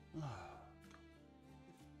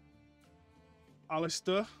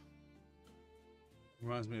 Alistair.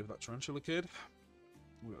 Reminds me of that tarantula kid.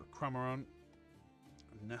 We've got Cramorant,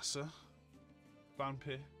 Nessa,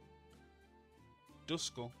 Vampy,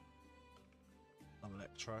 Duskull,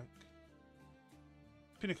 Electrike,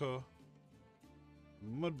 Pinnacle,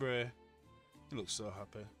 Mudbray. He looks so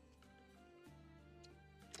happy.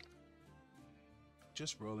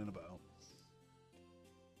 Just rolling about.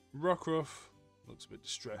 Rockruff looks a bit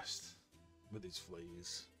distressed with his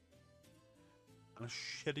fleas. And a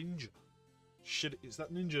Shedinja. It's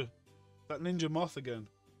that ninja. That ninja moth again.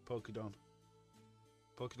 PokeDom.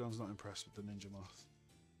 PokeDom's not impressed with the ninja moth.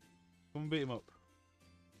 Come and beat him up.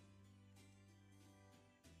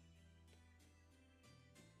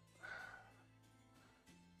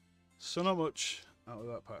 So not much out of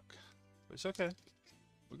that pack. But it's okay.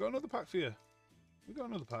 We got another pack for you. We got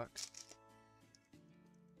another pack.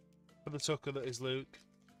 For the Tucker that is Luke.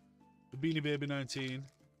 The Beanie Baby 19.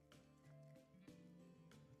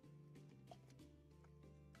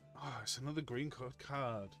 Oh, it's another green code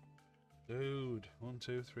card. Dude. 1,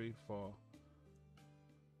 2, 3, 4.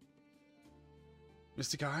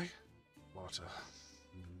 Mystic Eye. Water.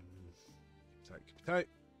 Keep tight, keep tight.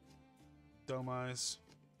 Dome Eyes.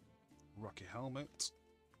 Rocky Helmet.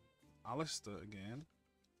 Alistair again.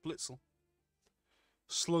 Blitzel.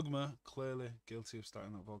 Slugma, clearly guilty of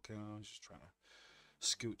starting that volcano. I was just trying to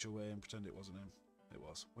scooch away and pretend it wasn't him. It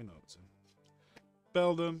was. We know it's him.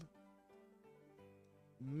 Beldum.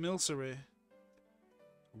 Milcery.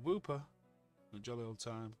 Wooper. A jolly old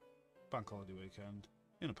time. Bank holiday weekend.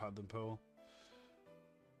 In a Padden pool.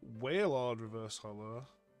 Wailord reverse hollow.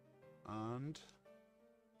 And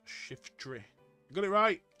Shiftry. You got it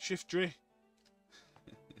right. Shiftry.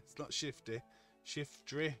 It's not shifty.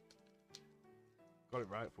 Shiftry. Got it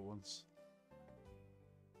right for once.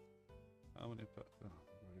 How many packs? Oh,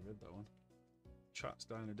 I've already read that one. Chat's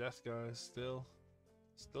dying to death, guys. Still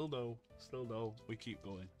though. Still though. We keep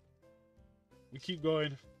going. We keep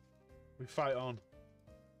going. We fight on.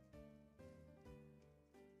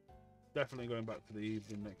 Definitely going back for the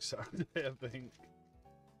evening next Saturday, I think.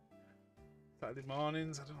 Saturday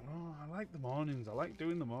mornings, I don't know. I like the mornings. I like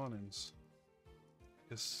doing the mornings.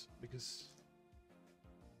 Because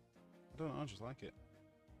I don't know, I just like it.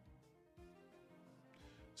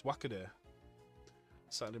 It's Wackaday.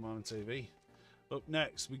 Saturday morning TV. Up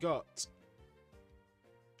next, we got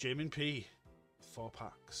Jamin P. 4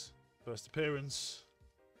 packs. First appearance.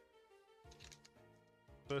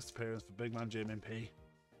 First appearance for big man Jamin P.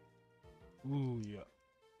 Ooh, yeah.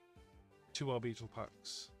 2 Orbeetle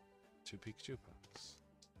packs. 2 Pikachu packs.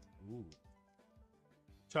 Ooh.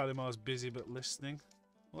 Charlie Moore's busy but listening.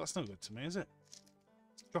 Well, that's not good to me, is it?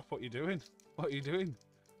 Stop what you're doing. What are you doing?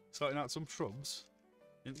 Sorting out some shrubs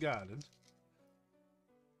in the garden.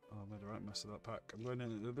 Oh, I made a right mess of that pack. I'm going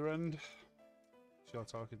in at the other end. You're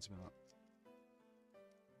talking to me that.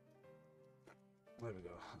 There we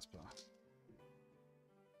go. That's better.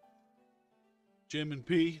 Jamin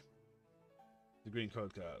P. The green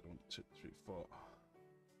code card. 1, 2, 3, 4.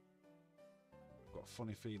 I've got a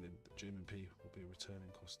funny feeling that Jamin P will be a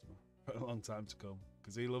returning customer for a long time to come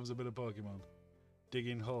because he loves a bit of Pokemon.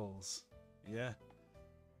 Digging holes. Yeah.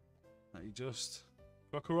 That you just.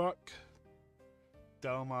 Rock.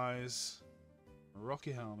 Dalmise.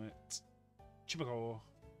 Rocky Helmet. Chimaco.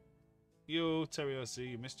 Yo, Terry OC,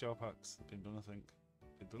 you missed your packs. They've been done, I think.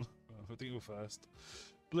 I think you were first.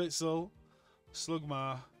 Blitzel.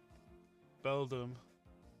 Slugma. Beldum.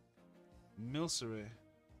 Milcery.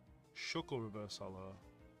 Shuckle reverse hollow.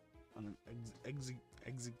 And an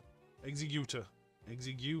Executor.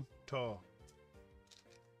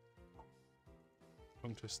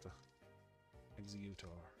 Tongue twister. Executor.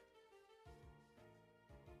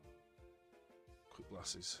 Quick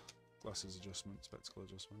glasses. Glasses adjustment. Spectacle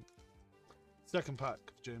adjustment. Second pack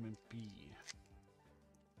of Jamin P.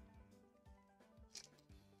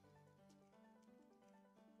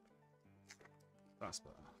 That's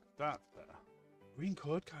better. That's better. Green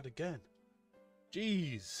code card again.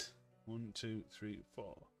 Jeez. 1, 2, 3,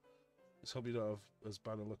 4. Let's hope you don't have as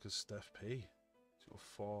bad a look as Steph P. He's got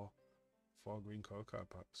four green code card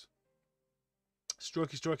packs.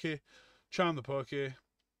 Strokey, Charm the Pokey.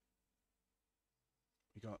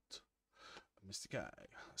 We got Mr. Guy,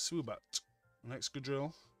 Swoobat, an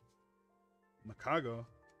Excadrill, Makago,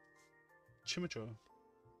 Chimicho,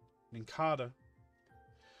 Nincada,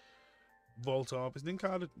 Voltorb. Is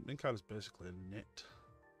Nincada's basically a nit.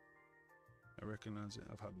 I recognise it,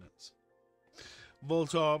 I've had nits.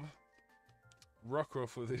 Voltorb,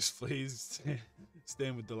 Rockruff with his fleas,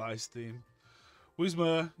 staying with the lice theme.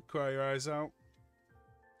 Whismur, cry your eyes out.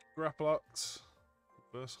 Grapplox,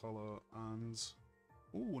 Burst Hollow, and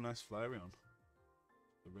ooh, nice Flareon.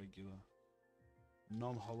 The regular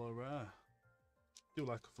non-hollow rare. Do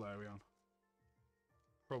like a Flareon.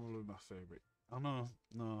 Probably my favourite. Oh no,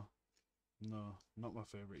 not my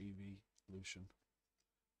favourite evolution.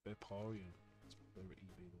 Vaporeon. It's my favourite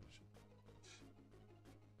evolution.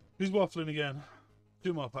 Who's waffling again?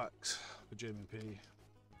 2 more packs for Jamie P.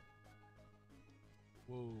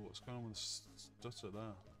 Whoa, what's going on with the stutter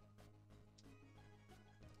there?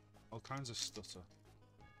 All kinds of stutter.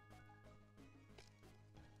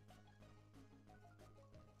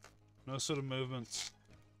 No sudden movements.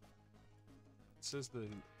 It says the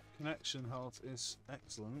connection health is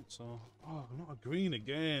excellent, so... Oh, not a green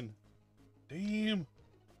again. Damn.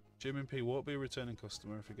 Jim P won't be a returning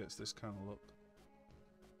customer if he gets this kind of look.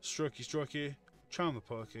 Strokey, Charm the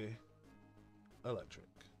Pokey, Electric.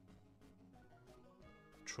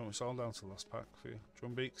 It's all down to the last pack for you.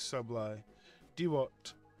 Drumbeak, Sableye,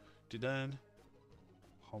 Dewott, Diden,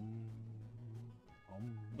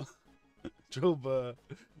 Drillbur,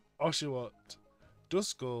 Oshawott,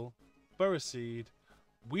 Duskull, Burroseed,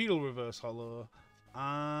 Weedle Reverse Hollow,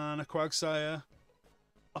 and a Quagsire.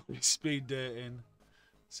 Oh, speed dating.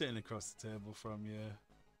 Sitting across the table from you.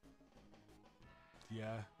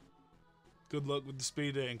 Yeah. Good luck with the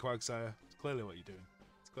speed dating, Quagsire. It's clearly what you're doing.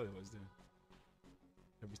 It's clearly what he's doing.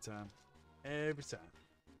 Every time. Every time.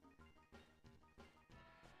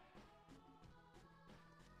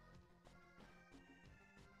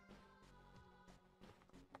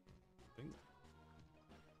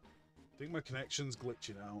 I think my connection's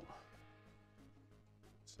glitching out.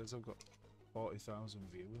 It says I've got 40,000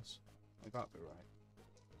 viewers. That can't be right.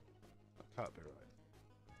 That can't be right.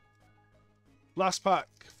 Last pack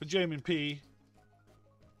for Jamie P.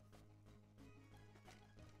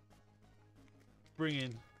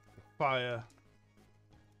 Bringing the fire.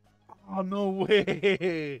 Oh, no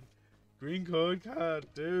way! Green code card,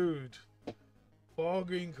 dude. 4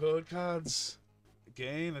 green code cards.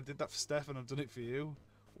 Again, I did that for Steph and I've done it for you.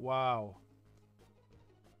 Wow.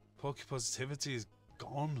 Poke positivity is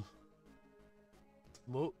gone.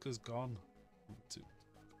 Luck is gone.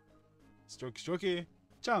 Strokey,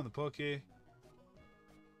 Charm the Pokey.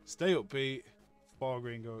 Stay upbeat. 4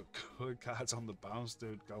 green code cards on the bounce,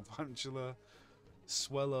 dude. Galvantula,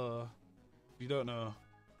 Swellow. If you don't know,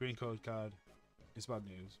 green code card is bad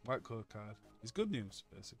news. White code card is good news,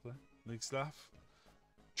 basically. League Staff,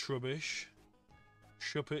 Trubbish,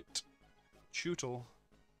 Shuppet, Tootle,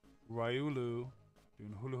 Ryulu,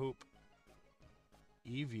 doing hula hoop,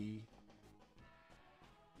 Eevee.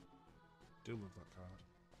 Do love that card.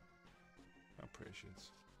 How pretty she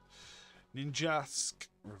is. Ninjask,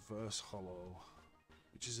 Reverse Hollow,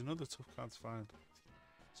 which is another tough card to find.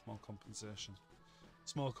 Small compensation.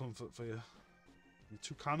 Small comfort for you. And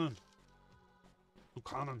Toucanon.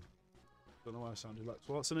 Don't know why I sounded like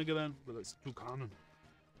Schwarzenegger then, but it's Toucanon.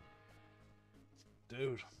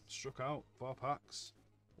 Dude, struck out. 4 packs.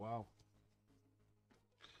 Wow.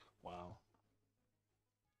 Wow.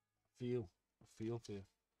 I feel for you.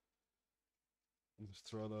 I'll just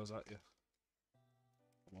throw those at you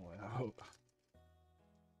on my way out.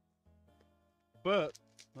 But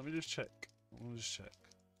let me just check.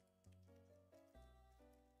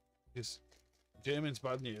 Because Jamin's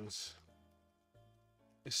bad news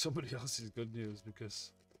is somebody else's good news,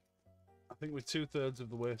 because I think we're 2/3 of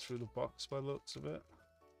the way through the box by the looks of it.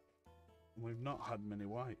 And we've not had many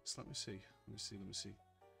whites. Let me see.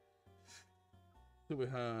 So we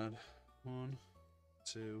had 1,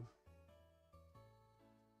 2,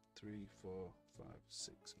 3, 4, 5,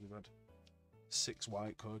 6. We've had 6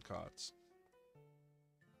 white code cards.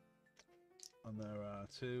 And there are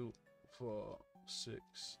 2, 4,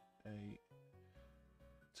 6, 8,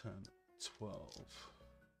 10, 12.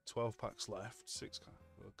 12 packs left. 6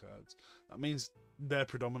 code cards. That means they're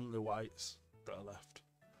predominantly whites that are left.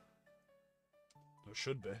 There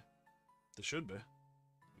should be. There should be.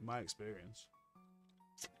 In my experience.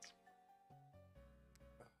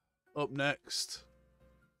 Up next,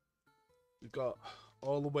 we've got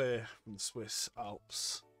all the way from the Swiss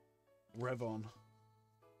Alps, Revon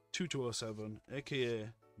 2207, aka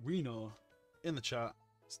Reno, in the chat,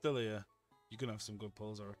 still here. You're gonna have some good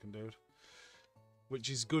pulls, I reckon, dude. Which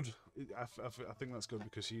is good. I think that's good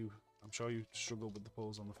because I'm sure you struggled with the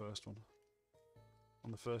pulls on the first one.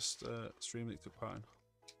 On the first stream that you took part in.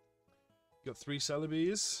 You got 3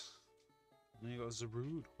 Celebies. And then you got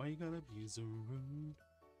Zarude. Why you gotta be Zarude?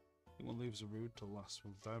 I think we'll leave Zarude till last.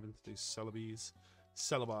 We'll dive into these Celebies.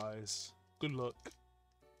 Celebis. Good luck.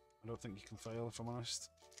 I don't think you can fail, if I'm honest.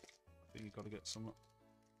 I think you've got to get some.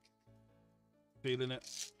 Feeling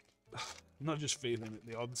it. Not just feeling it,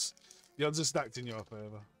 the odds. The odds are stacked in your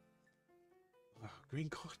favour. Green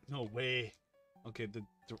card? No way. Okay, the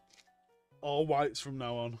all whites from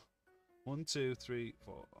now on. 1, 2, 3,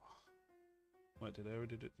 4. Wait, did I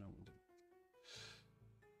already do it? No, we didn't.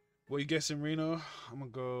 What are you guessing, Reno? I'm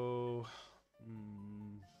gonna go.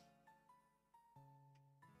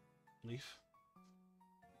 Leaf.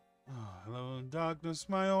 Oh, hello, darkness,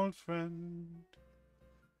 my old friend.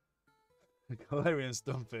 Galarian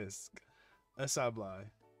Stunfisk. Sableye.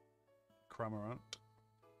 Cramorant.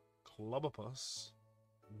 Clobopus.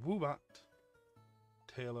 Woobat.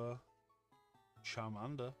 Taylor.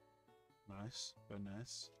 Charmander. Nice. Very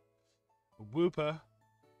nice. Wooper.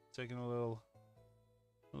 Taking a little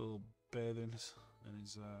bathing in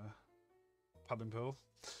his padding pool.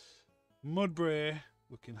 Mudbray.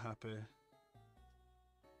 Looking happy.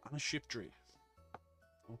 And a Shiftry.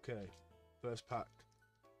 Okay. First pack.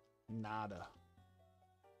 Nada.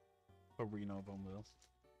 For Reno Von Will.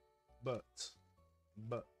 But.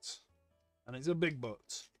 And it's a big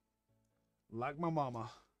but. Like my mama.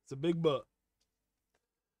 It's a big but.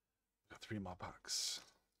 Got 3 more packs.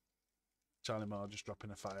 Charlie Moore just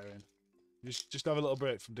dropping a fire in. Just have a little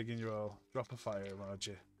break from digging your hole. Drop a fire,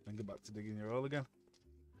 Roger. Then go back to digging your hole again.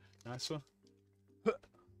 Nice one.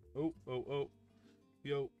 Oh.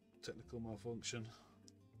 Yo. Technical malfunction.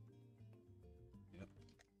 Yep.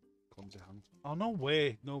 Clumsy hand. Oh, no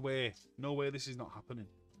way. No way. No way this is not happening.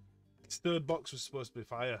 Its 3rd box was supposed to be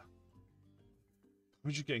fire.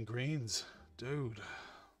 We're just getting greens. Dude.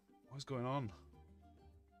 What's going on?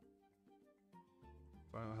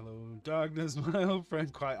 Well, hello, darkness, my old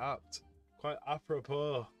friend. Quite apt. Quite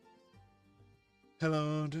apropos.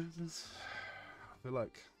 Hello, darkness. I feel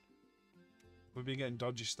like we've been getting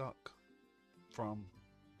dodgy stock from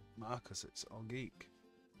Marcus. It's all geek.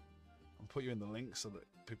 I'll put you in the link so that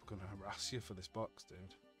people can harass you for this box,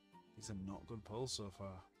 dude. These are not good pulls so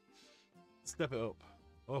far. Step it up.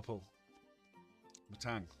 Opal.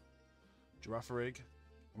 Matang. Girafarig.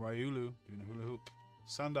 Ryulu. Doing a hula hoop.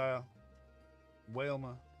 Sandile.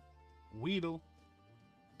 Wailmer. Weedle.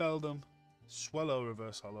 Beldum. Swallow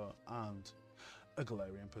Reverse Hollow. And a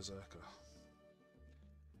Galarian Berserker.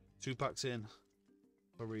 2 packs in.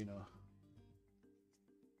 For Reno.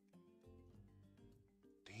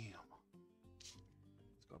 Damn.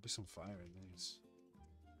 There's got to be some fire in these.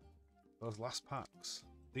 Those last packs.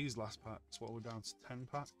 These last packs. What, we're down to 10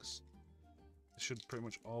 packs? They should pretty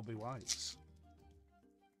much all be whites.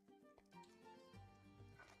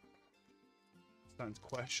 Starting to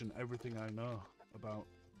question everything I know about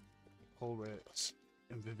pull rates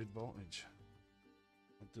in Vivid Voltage.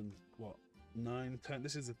 I've done, what, 9, 10?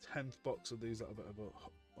 This is the 10th box of these that I've ever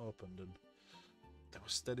opened, and there were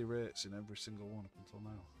steady rates in every single one up until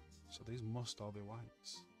now. So these must all be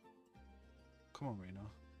whites. Come on, Reno.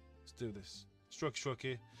 Let's do this.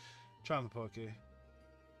 Strucky. Trying the Pokey.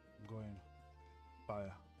 I'm going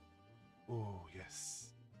fire. Oh,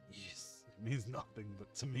 yes. Yes. It means nothing,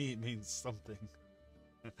 but to me it means something.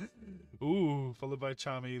 Ooh, followed by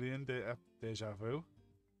Charmeleon, Deja Vu.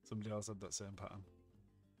 Somebody else had that same pattern.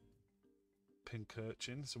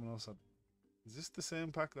 Pincurchin. Someone else had. Is this the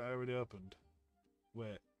same pack that I already opened?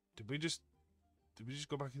 Wait, did we just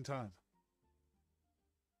go back in time?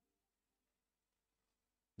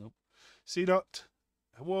 Nope. C-Dot.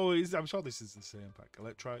 Whoa, I'm sure this is the same pack.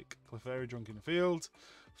 Electrike, Clefairy Drunk in the Field,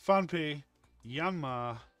 Phanpy,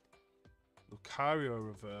 Yanma, Lucario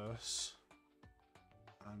Reverse,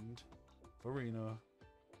 and Farina.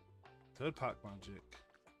 3rd pack Magic.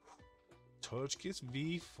 Torchkiss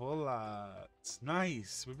V Full Art.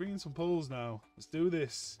 Nice. We're bringing some pulls now. Let's do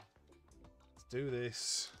this. Let's do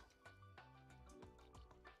this.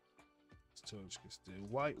 Let's Torchkiss do.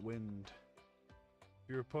 White Wind.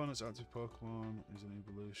 Your opponent's active Pokemon is an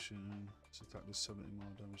evolution. Its attack does 70 more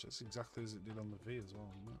damage. That's exactly as it did on the V as well,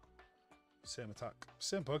 isn't it? Same attack.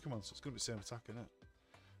 Same Pokemon, so it's going to be the same attack, isn't it?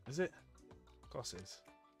 Is it? Of course it is.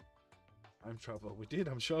 Time travel. We did,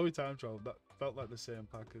 I'm sure we time traveled. That felt like the same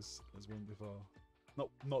pack as one before.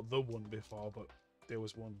 Not the one before, but there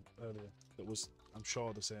was one earlier that was, I'm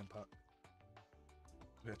sure, the same pack.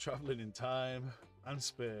 We are traveling in time and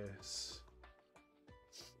space.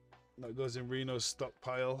 That goes in Reno's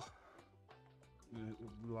stockpile.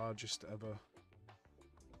 The largest ever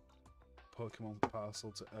Pokemon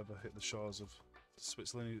parcel to ever hit the shores of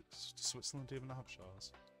Switzerland. Does Switzerland even have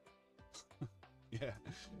shores? Yeah,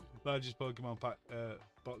 largest Pokemon pack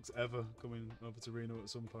box ever coming over to Reno at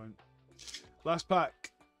some point. Last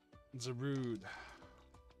pack, Zarude.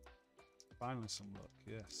 Finally some luck,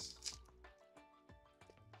 yes.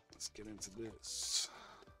 Let's get into this.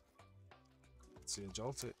 Let's see a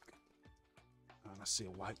Joltik. And I see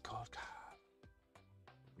a white card card.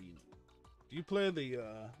 Reno. Do you play the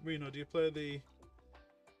Reno? Do you play the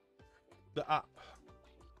app?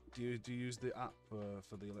 Do you use the app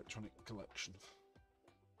for the electronic collection?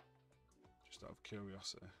 Just out of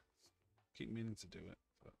curiosity. Keep meaning to do it,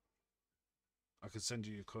 but I could send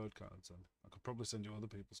you your code cards and I could probably send you other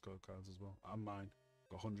people's code cards as well. And mine.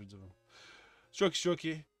 Got hundreds of them.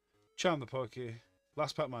 Strokey, Charm the Pokey,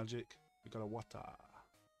 Last Pack Magic. We got a Water.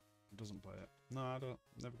 He doesn't play it. No, I don't.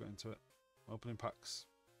 Never got into it. Opening packs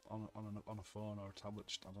on a phone or a tablet.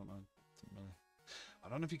 Just, I don't know. Really. I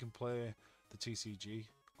don't know if you can play the TCG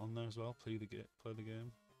on there as well. Play the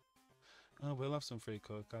game. Oh, we'll have some free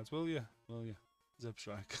code cards. Will you? Will you?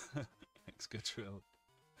 Zipstrike. Excadrill.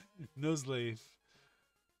 Nuzleaf.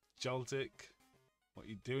 Joltik. What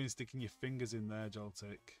you doing sticking your fingers in there,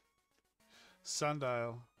 Joltik?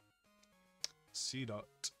 Sandile.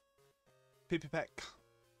 Seedot. Peck.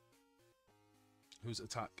 Whose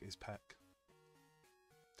attack is Peck.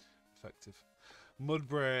 Effective.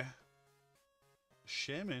 Mudbray.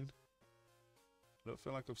 Shaman. I don't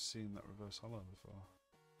feel like I've seen that reverse hollow before.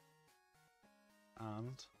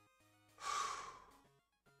 And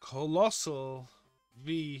Colossal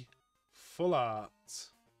V Full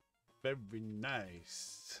Art. Very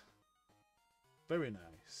nice. Very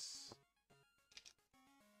nice.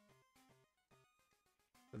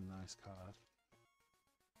 A nice card.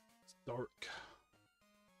 It's dark.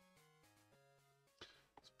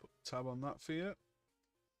 Let's put a tab on that for you.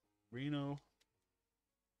 Reno.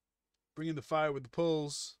 Bringing the fire with the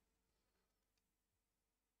pulls.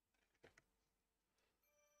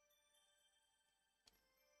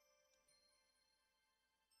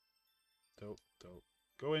 Dope.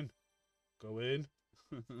 Go in. Go in.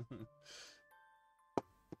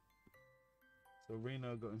 So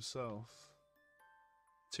Reno got himself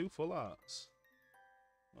 2 full arts.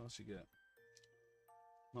 What else you get?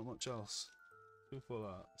 Not much else. 2 full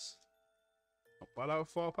arts. Not bad out of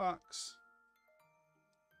 4 packs.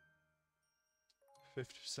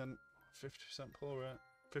 50% pull rate.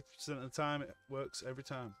 50% of the time it works every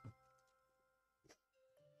time.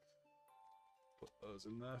 Put those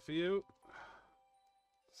in there for you.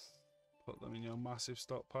 Put them in your massive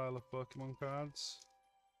stockpile of Pokemon cards.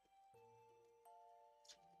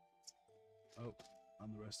 Oh,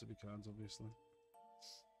 and the rest of your cards, obviously.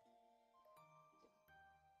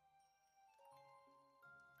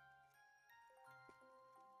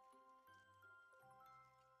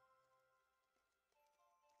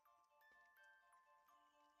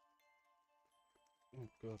 Oh,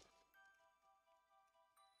 God.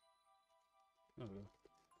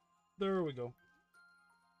 There we go.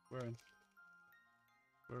 We're in.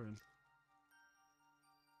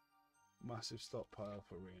 Massive stockpile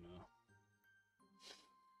for Reno.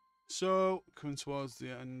 So, coming towards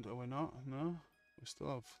the end, are we not? No? We still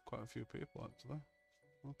have quite a few people, actually.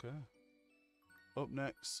 Okay. Up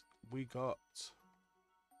next, we got...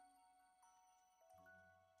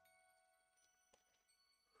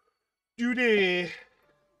 Duty!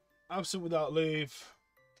 Absent without leave.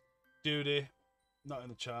 Duty. Not in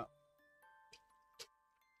the chat.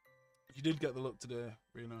 You did get the luck today,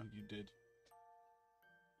 Reno. You did.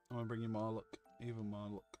 I'm going to bring you more luck. Even more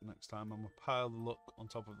luck next time. I'm going to pile the luck on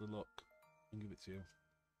top of the luck and give it to you.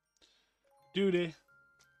 Duty.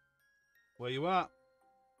 Where you at?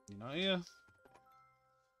 You're not here.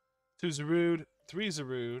 2's a rude. 3's a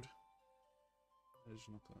rude. There's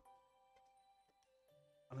nothing.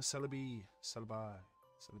 And a Celebi. Celebi.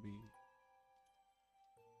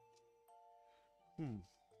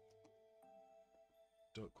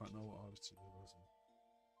 Don't quite know what I was to do.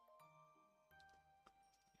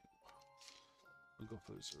 We'll go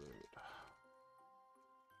for this road.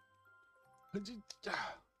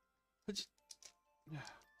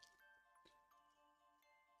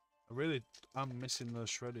 I really am missing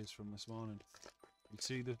those shreddies from this morning. You can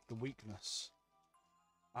see the weakness.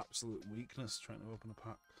 Absolute weakness trying to open a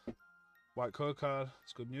pack. White code card.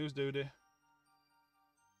 It's good news, dude. You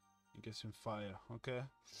get some fire, okay?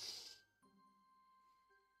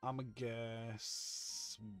 I'ma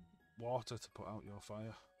guess water to put out your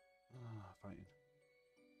fire. Fighting.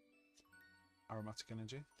 Aromatic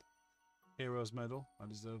Energy. Heroes Medal. I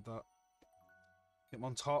deserve that.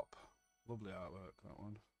 Hitmon Top. Lovely artwork, that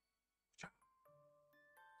one.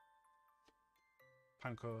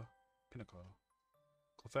 Pinnacle.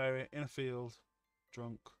 Clefairy. Inner Field.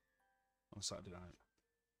 Drunk. On Saturday night.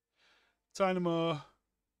 Dynamo.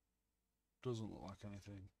 Doesn't look like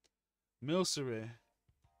anything. Milcery.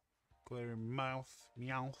 Glaring Mouth.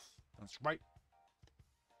 Meowth. That's right.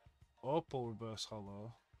 Opal Reverse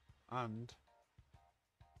Hollow. And...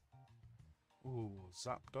 ooh,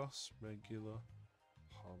 Zapdos Regular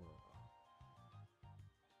Hollow.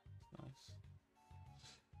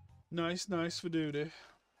 Nice. Nice for duty.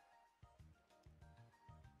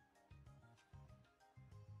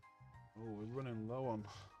 Oh, we're running low on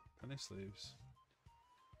penny sleeves.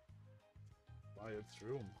 Fired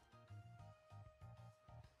through them.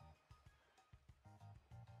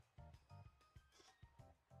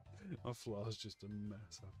 My floor's just a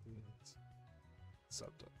mess after this.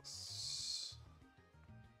 Zapdos.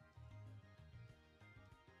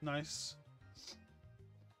 Nice.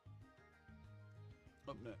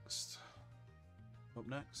 Up next. Up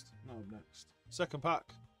next? No, up next. Second pack.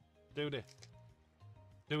 Duty.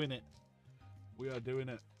 Doing it. We are doing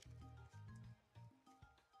it.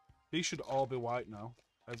 These should all be white now.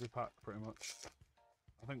 Every pack, pretty much.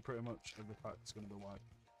 I think pretty much every pack is going to be white.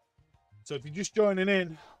 So if you're just joining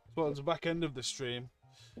in, towards the back end of the stream,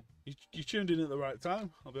 you tuned in at the right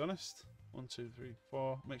time, I'll be honest. 1, 2, 3,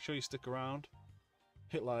 4. Make sure you stick around.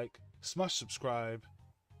 Hit like. Smash subscribe.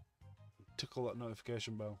 Tickle that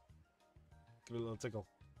notification bell. Give it a little tickle.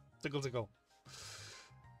 Tickle, tickle.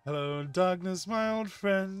 Hello, darkness, my old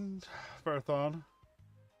friend. Ferrothorn.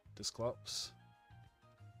 Disclops.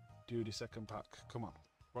 Duty second pack. Come on.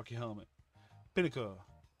 Rocky Helmet. Pinnacle.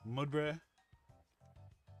 Mudbray.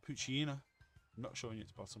 Puccina. I'm not showing you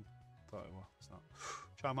its bottom. Thought it was. It's not.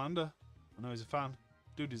 Charmander. I know he's a fan.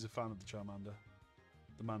 Duty's a fan of the Charmander.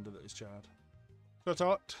 The Mander that is charred.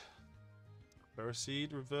 Crotot.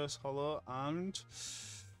 Ferroseed. Reverse Hollow. And...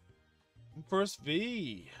 First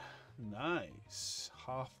V. Nice.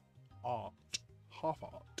 Half art. Half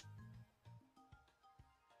art.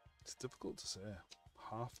 It's difficult to say.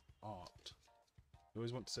 Half art. You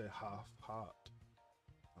always want to say half heart.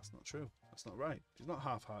 That's not true. That's not right. It's not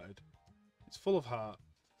half-hearted. It's full of heart.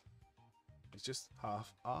 It's just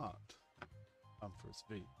half art. And first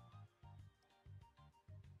V.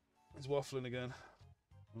 It's waffling again.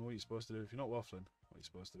 What are you supposed to do? If you're not waffling, what are you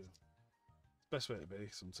supposed to do? It's the best way to be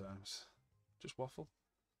sometimes. Just waffle.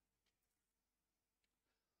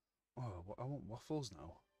 Oh, I want waffles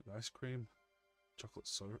now. With ice cream, chocolate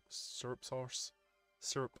syrup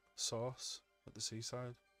sauce at the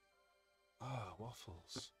seaside. Ah,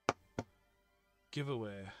 waffles.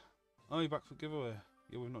 Giveaway. Oh, you're back for giveaway.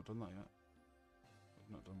 Yeah, we've not done that yet.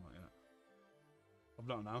 We've not done that yet. I've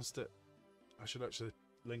not announced it. I should actually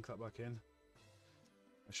link that back in.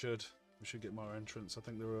 I should. We should get more entrants. I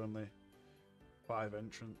think there were only 5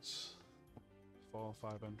 entrants. 4 or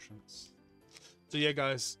 5 entrants. So yeah,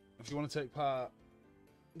 guys, if you want to take part,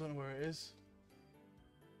 I don't know where it is.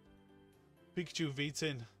 Pikachu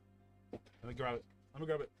V-Tin. Let me grab it. Let me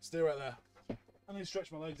grab it. Stay right there. I need to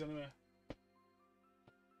stretch my legs anyway.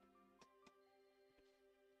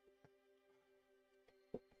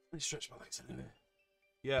 Let me stretch my legs anyway.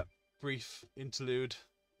 Yeah, brief interlude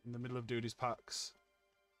in the middle of Duty's packs.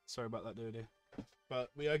 Sorry about that, Duty. But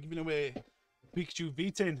we are giving away Pikachu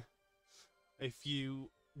V-Tin. If you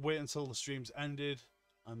wait until the stream's ended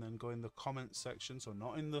and then go in the comments section, so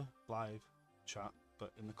not in the live chat,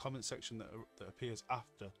 but in the comment section that appears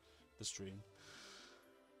after the stream,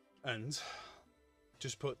 and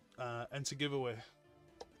just put enter giveaway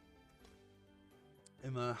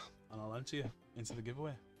in there, and I'll enter you into the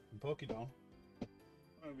giveaway. And PokeDom,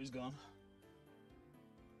 wherever he's gone,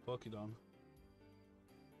 PokeDom,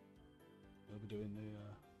 you'll be doing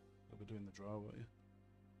the draw, won't you?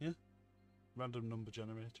 Yeah. Random number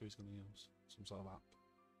generator he's going to use. Some sort of app.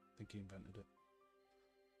 I think he invented it.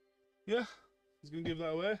 Yeah, he's going to give that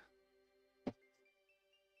away. I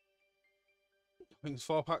think there's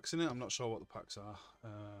 4 packs in it. I'm not sure what the packs are.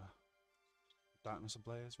 Darkness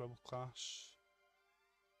Ablaze, Rebel Clash.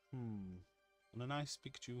 And a nice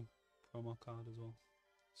Pikachu promo card as well.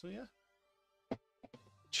 So yeah.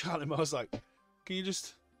 Charlie Moore's like, can you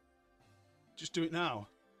just do it now?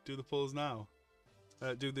 Do the pulls now.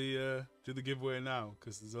 Do the giveaway now,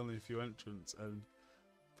 because there's only a few entrants and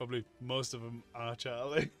probably most of them are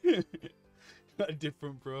Charlie.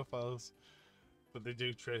 Different profiles, but they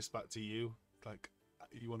do trace back to you. Like,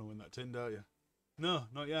 you want to win that tin, don't you? No,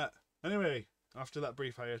 not yet. Anyway, after that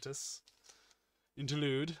brief hiatus,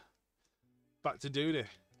 interlude, back to Duty.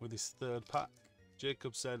 with his third pack.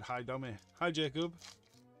 Jacob said, hi, Dommy. Hi, Jacob.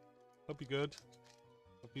 Hope you're good.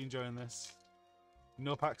 Hope you're enjoying this.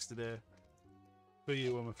 No packs today. For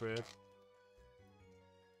you, I'm afraid.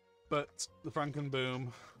 But the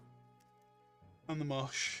Frankenboom and the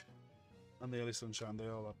Mosh and the Early Sunshine, they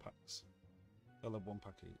all have packs. They'll have one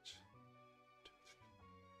pack each.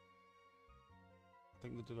 I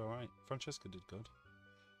think they did alright. Francesca did good.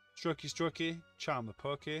 Strokey, Charm the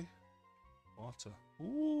Poke. Water.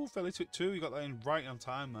 Ooh, fell into it too. You got that in right on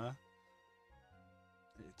time there.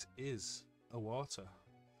 It is a water.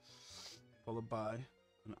 Followed by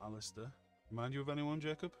an Alistair. Remind you of anyone,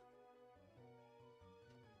 Jacob?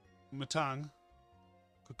 Matang.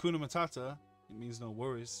 Kakuna Matata. It means no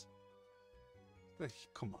worries.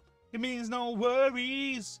 Come on. It means no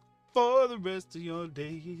worries for the rest of your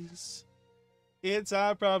days. It's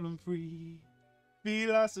our problem-free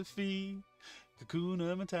philosophy.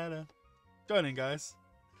 Kakuna Matata. Join in, guys.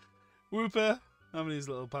 Whooper. Having his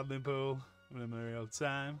little paddling pool. Having a merry old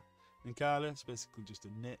time. And Carla, it's basically just a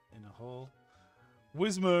knit in a hole.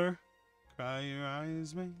 Whismer. Cry your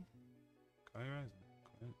eyes, mate. Cry your eyes.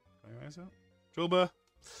 Cry your eyes out. Julba.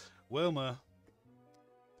 Wilma.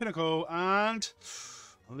 Pinnacle. And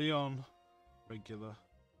Leon. Regular.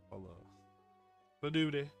 Follow.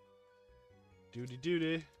 Badoody.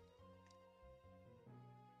 Doody.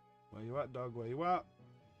 Where you at, dog? Where you at?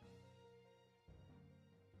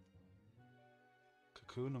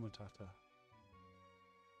 Kakuna Matata.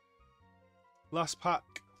 Last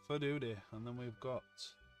pack for Doody. And then we've got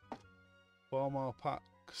 4 more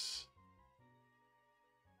packs.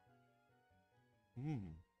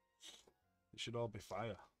 They should all be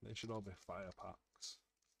fire. They should all be fire packs.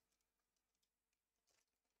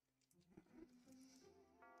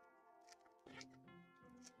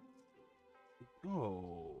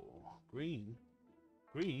 Oh, green.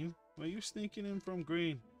 Green? Where are you sneaking in from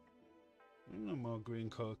green? No more green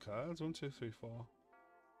code cards. 1, 2, 3, 4.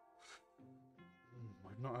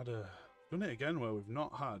 We've not had a... Done it again where we've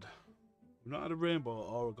not had a rainbow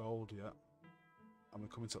or a gold yet. And we're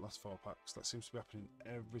coming to the last 4 packs. That seems to be happening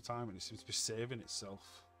every time, and it seems to be saving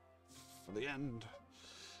itself for the end.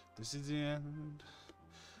 This is the end.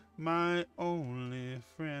 My only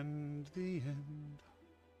friend, the end.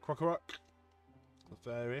 Crocorock.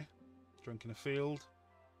 Clefairy. Drinking a field.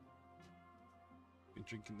 Been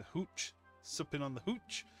drinking the hooch. Supping on the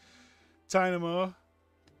hooch. Tynamo.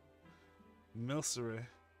 Milcery.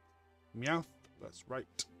 Meowth. That's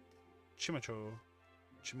right. Chimacho.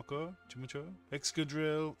 Chimacho,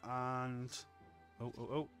 Excadrill, and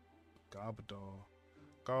Garbodor.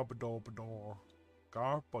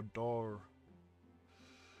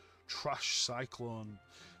 Trash Cyclone.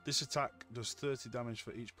 This attack does 30 damage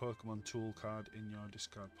for each Pokemon tool card in your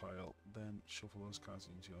discard pile. Then shuffle those cards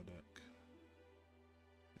into your deck.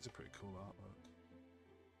 It's a pretty cool artwork.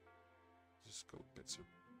 Just got bits of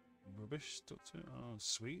rubbish stuck to it. Oh,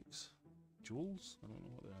 sweets, jewels. I don't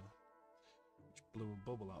know what they are. Blew a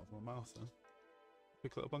bubble out of my mouth then.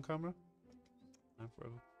 Pick it up on camera. I'm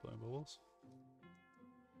forever blowing bubbles.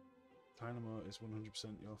 Dynamo is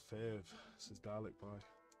 100% your fave, says Dalek Boy.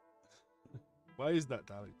 Why is that,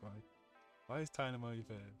 Dalek Boy? Why is Dynamo your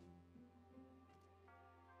fave?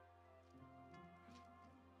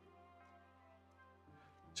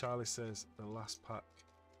 Charlie says the last pack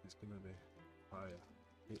is going to be fire.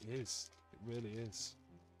 It is. It really is.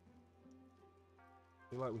 I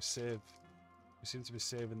feel like we seem to be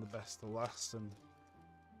saving the best to last, and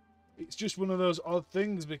it's just one of those odd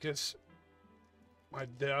things because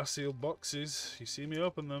they are sealed boxes. You see me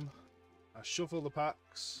open them, I shuffle the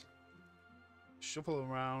packs, shuffle them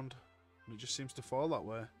around, and it just seems to fall that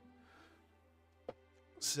way.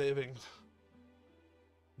 Saving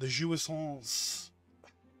the jouissance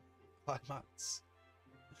climax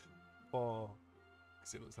for,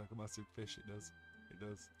 because it looks like a massive fish. It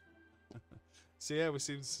does. So yeah, we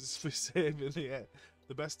seem to be saving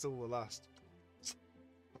the best till the last.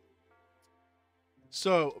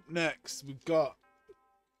 So up next we've got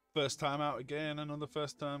first time out again, another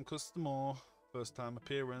first time customer, first time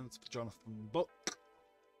appearance for Jonathan Buck.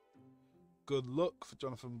 Good luck for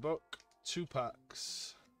Jonathan Buck. 2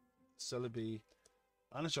 packs, Celebi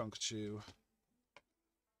and a ChonkaChu.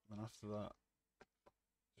 And after that,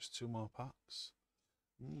 just 2 more packs.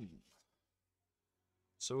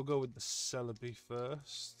 So we'll go with the Celebi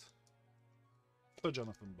first for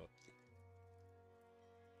Jonathan Buck.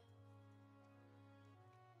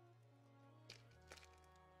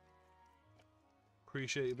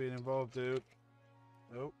 Appreciate you being involved, dude.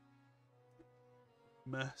 Oh.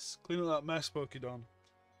 Mess. Clean up that mess, PokeDom.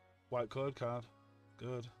 White code card.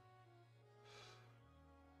 Good.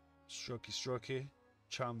 Strokey.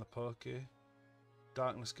 Charm the Pokey,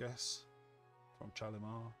 Darkness Guess from Charlie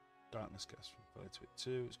Moore, Darkness Guess from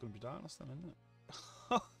 32. It's going to be Darkness then, isn't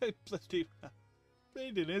it? It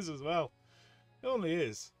bleeding is as well. It only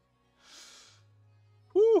is.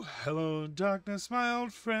 Woo! Hello, Darkness, my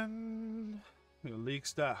old friend. We got League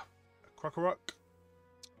Staff, Crocorock,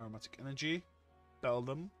 Aromatic Energy,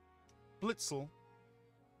 Beldum, Blitzel,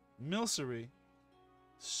 Milcery,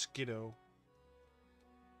 Skiddo,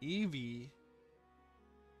 Eevee,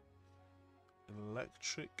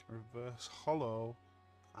 Electric Reverse Hollow,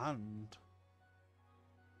 and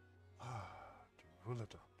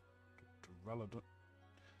Duraludon.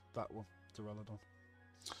 That one, Duraludon.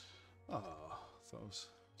 Oh, that was.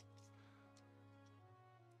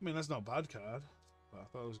 I mean, that's not a bad card, but I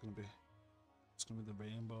thought it was gonna be. It's gonna be the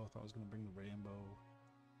rainbow. I thought I was gonna bring the rainbow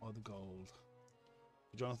or the gold.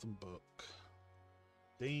 Jonathan Book.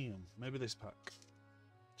 Damn, maybe this pack.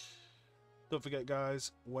 Don't forget,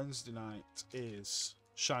 guys, Wednesday night is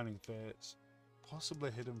Shining Fates,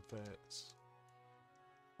 possibly Hidden Fates.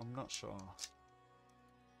 I'm not sure.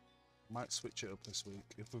 Might switch it up this week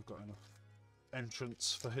if we've got enough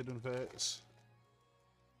entrants for Hidden Fates.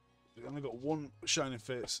 We've only got one Shining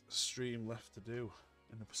Fates stream left to do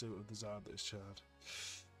in the pursuit of the Zard that is charred.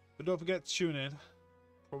 But don't forget to tune in.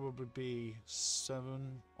 Probably be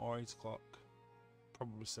 7 or 8 o'clock.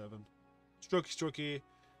 Probably 7. Strokey,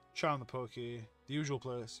 Charm the Pokey, the usual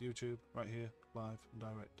place, YouTube, right here, live and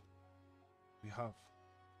direct. We have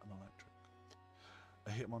an Electric, a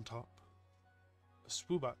Hitmontop, a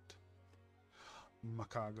Swoobat,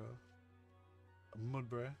 Macago, a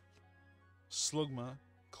Mudbray, Slugma,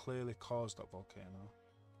 clearly caused that volcano,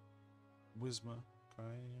 Whismur,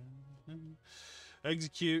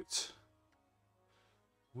 Execute,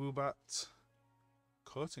 Woobat,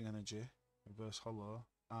 Coating Energy, Reverse Hollow,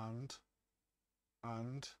 and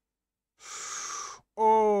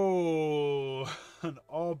oh, an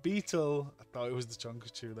Orbeetle. I thought it was the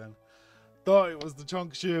ChonkaChu then. Thought it was the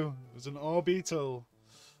ChonkaChu. It was an Orbeetle.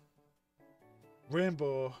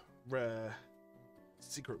 Rainbow Rare.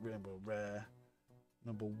 Secret Rainbow Rare.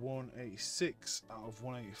 Number 186 out of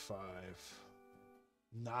 185.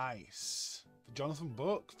 Nice. For Jonathan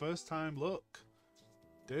Book, first time look.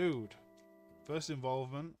 Dude. First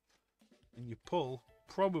involvement. And you pull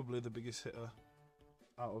probably the biggest hitter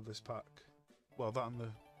out of this pack. Well, that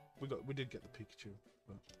and we did get the Pikachu,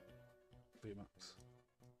 but Vmax.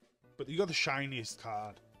 But you got the shiniest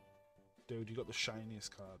card. Dude, you got the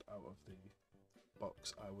shiniest card out of the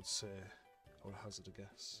box, I would say. I would hazard a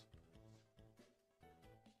guess.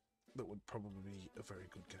 That would probably be a very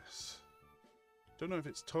good guess. Don't know if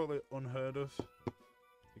it's totally unheard of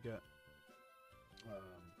to get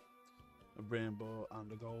a rainbow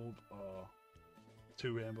and a gold, or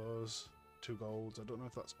 2 rainbows, 2 golds. I don't know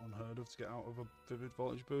if that's unheard of to get out of a Vivid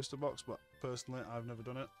Voltage Booster box, but personally I've never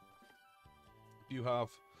done it. If you have,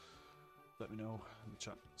 let me know in the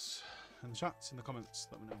chats. In the comments,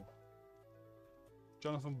 let me know.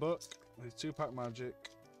 Jonathan Buck with 2-pack magic,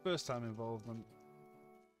 first time involvement.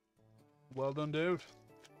 Well done, dude.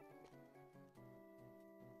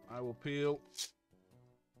 I will peel.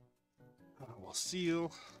 I will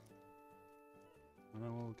seal. And I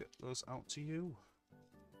will get those out to you.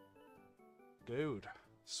 Dude,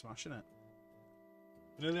 smashing it.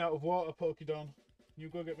 Nearly out of water, PokeDom. Can you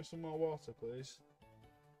go get me some more water, please?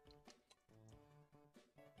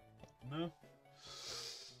 No?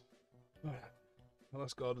 Well,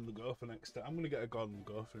 let's Gordon the Gopher next time. I'm going to get a Gordon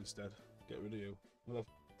the Gopher instead. Get rid of you. We'll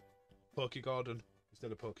have Gordon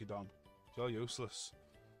instead of PokeDom. You're useless.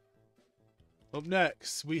 Up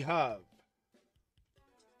next, we have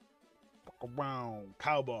Around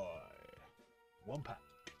Cowboy. 1 pack.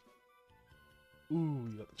 Ooh,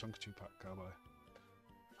 you got the ChonkaChu pack, Cowboy.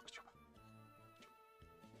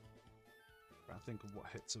 I think of what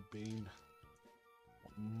hits have been,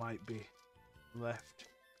 what might be left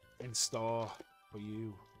in store for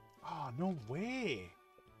you. Oh, no way.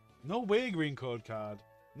 No way, green code card.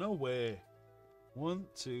 No way. 1,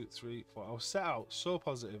 2, 3, 4. I was set out so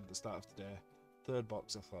positive at the start of today. 3rd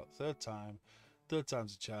box, I thought. 3rd time. 3rd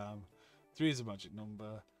time's a charm. 3 is a magic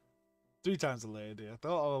number. 3 times a lady. I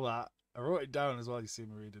thought all that. I wrote it down as well. You see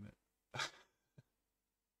me reading it.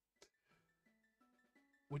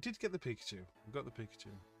 We did get the Pikachu. We got the Pikachu.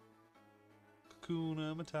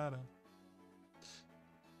 Kakuna Matata.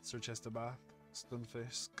 Sir Chester Bath.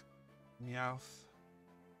 Stunfisk. Meowth.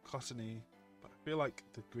 Cottony. But I feel like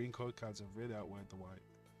the green code cards have really outweighed the white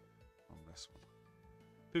on this one.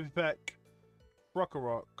 Pippy Peck.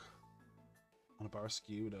 Rock-a-Rock. And a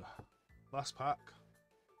Barraskewda. Last pack.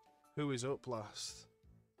 Who is up last?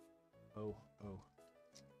 Oh.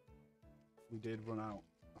 we did run out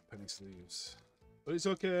of penny sleeves. But it's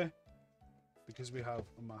okay, because we have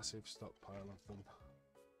a massive stockpile of them,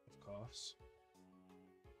 of course.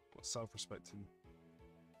 What self-respecting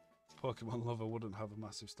Pokemon lover wouldn't have a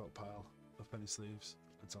massive stockpile of penny sleeves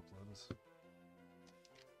and top loaders?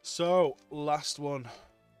 So, last one.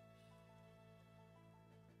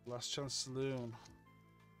 Last chance saloon.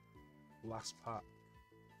 Last pack.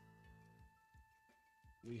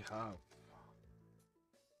 We have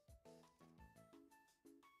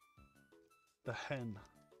the hen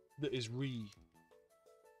that is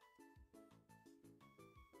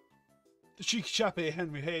the cheeky chappy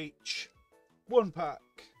Henry H. 1 pack.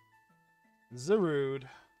 Zarude.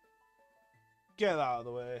 Get that out of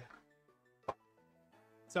the way.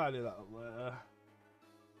 Tidy that up later.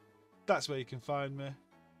 That's where you can find me.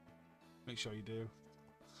 Make sure you do.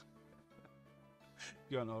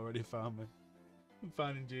 If you haven't already found me. I'm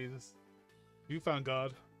finding Jesus. You found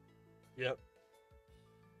God. Yep.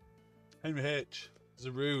 Henry H.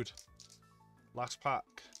 Zarude. Last pack.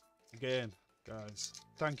 Again, guys.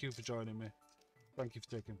 Thank you for joining me. Thank you for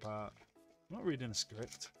taking part. I'm not reading a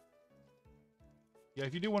script. Yeah,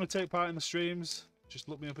 if you do want to take part in the streams, just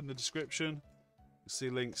look me up in the description. You'll see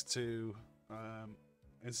links to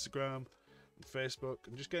Instagram and Facebook,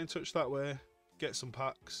 and just get in touch that way. Get some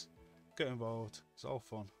packs. Get involved. It's all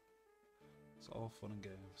fun. It's all fun and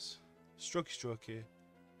games. Strokey,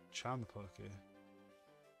 Charm the Pokey,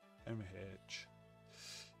 Henry H.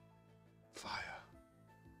 Fire.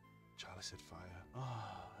 Charlie said fire.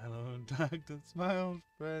 Ah, oh, hello, tagged and smiled,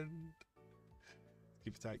 friend.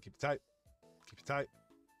 Keep it tight, keep it tight. Keep it tight.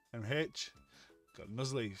 Henry H. Got a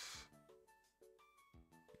Nuzleaf.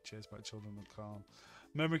 Chased by children with calm.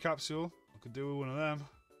 Memory capsule. I could do with one of them.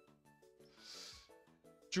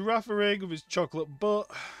 Giraffe rig with his chocolate butt.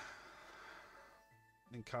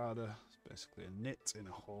 Nincada. It's basically a knit in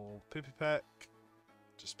a hole. Pippi Peck.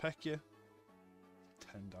 Just peck you.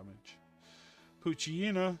 10 damage.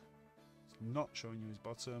 Poochyena. It's not showing you his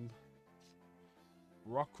bottom.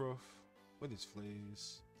 Rockruff with his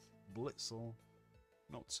fleas. Blitzel.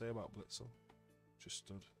 Not what to say about Blitzel. Just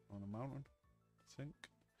stood on a mountain, I think.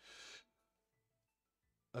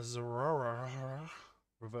 A Zorora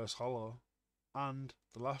reverse hollow. And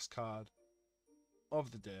the last card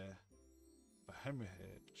of the day for Henry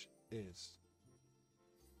H is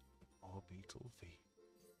Orbeetle V.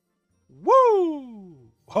 Woo!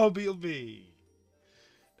 Orbeetle V.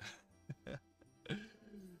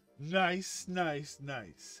 Nice, nice,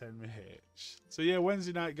 nice, Henry H. So yeah,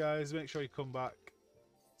 Wednesday night, guys. Make sure you come back.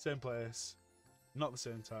 Same place, not the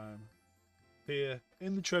same time. Here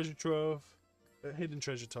in the treasure trove at Hidden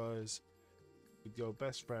Treasure Toys with your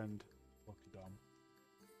best friend PokeDom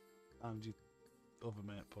and your other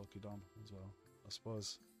mate PokeDom as well. I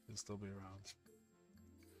suppose he'll still be around.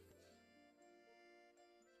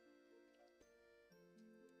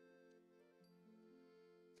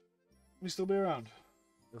 Will he still be around?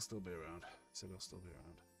 He'll still be around. He said he'll still be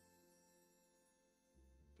around.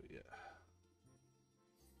 But yeah.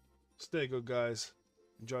 Stay good, guys.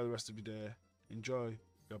 Enjoy the rest of your day. Enjoy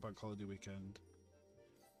your bank holiday weekend.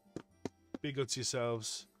 Be good to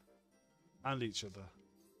yourselves and each other.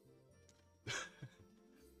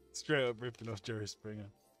 Straight up ripping off Jerry Springer.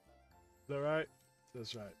 Is that right?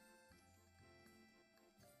 That's right.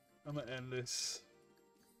 I'm gonna end this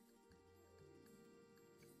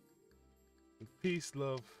with peace,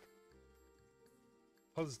 love,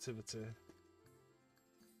 positivity.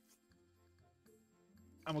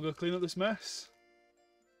 And we're gonna clean up this mess.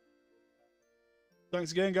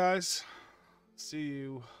 Thanks again, guys. See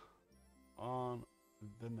you on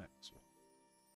the next one.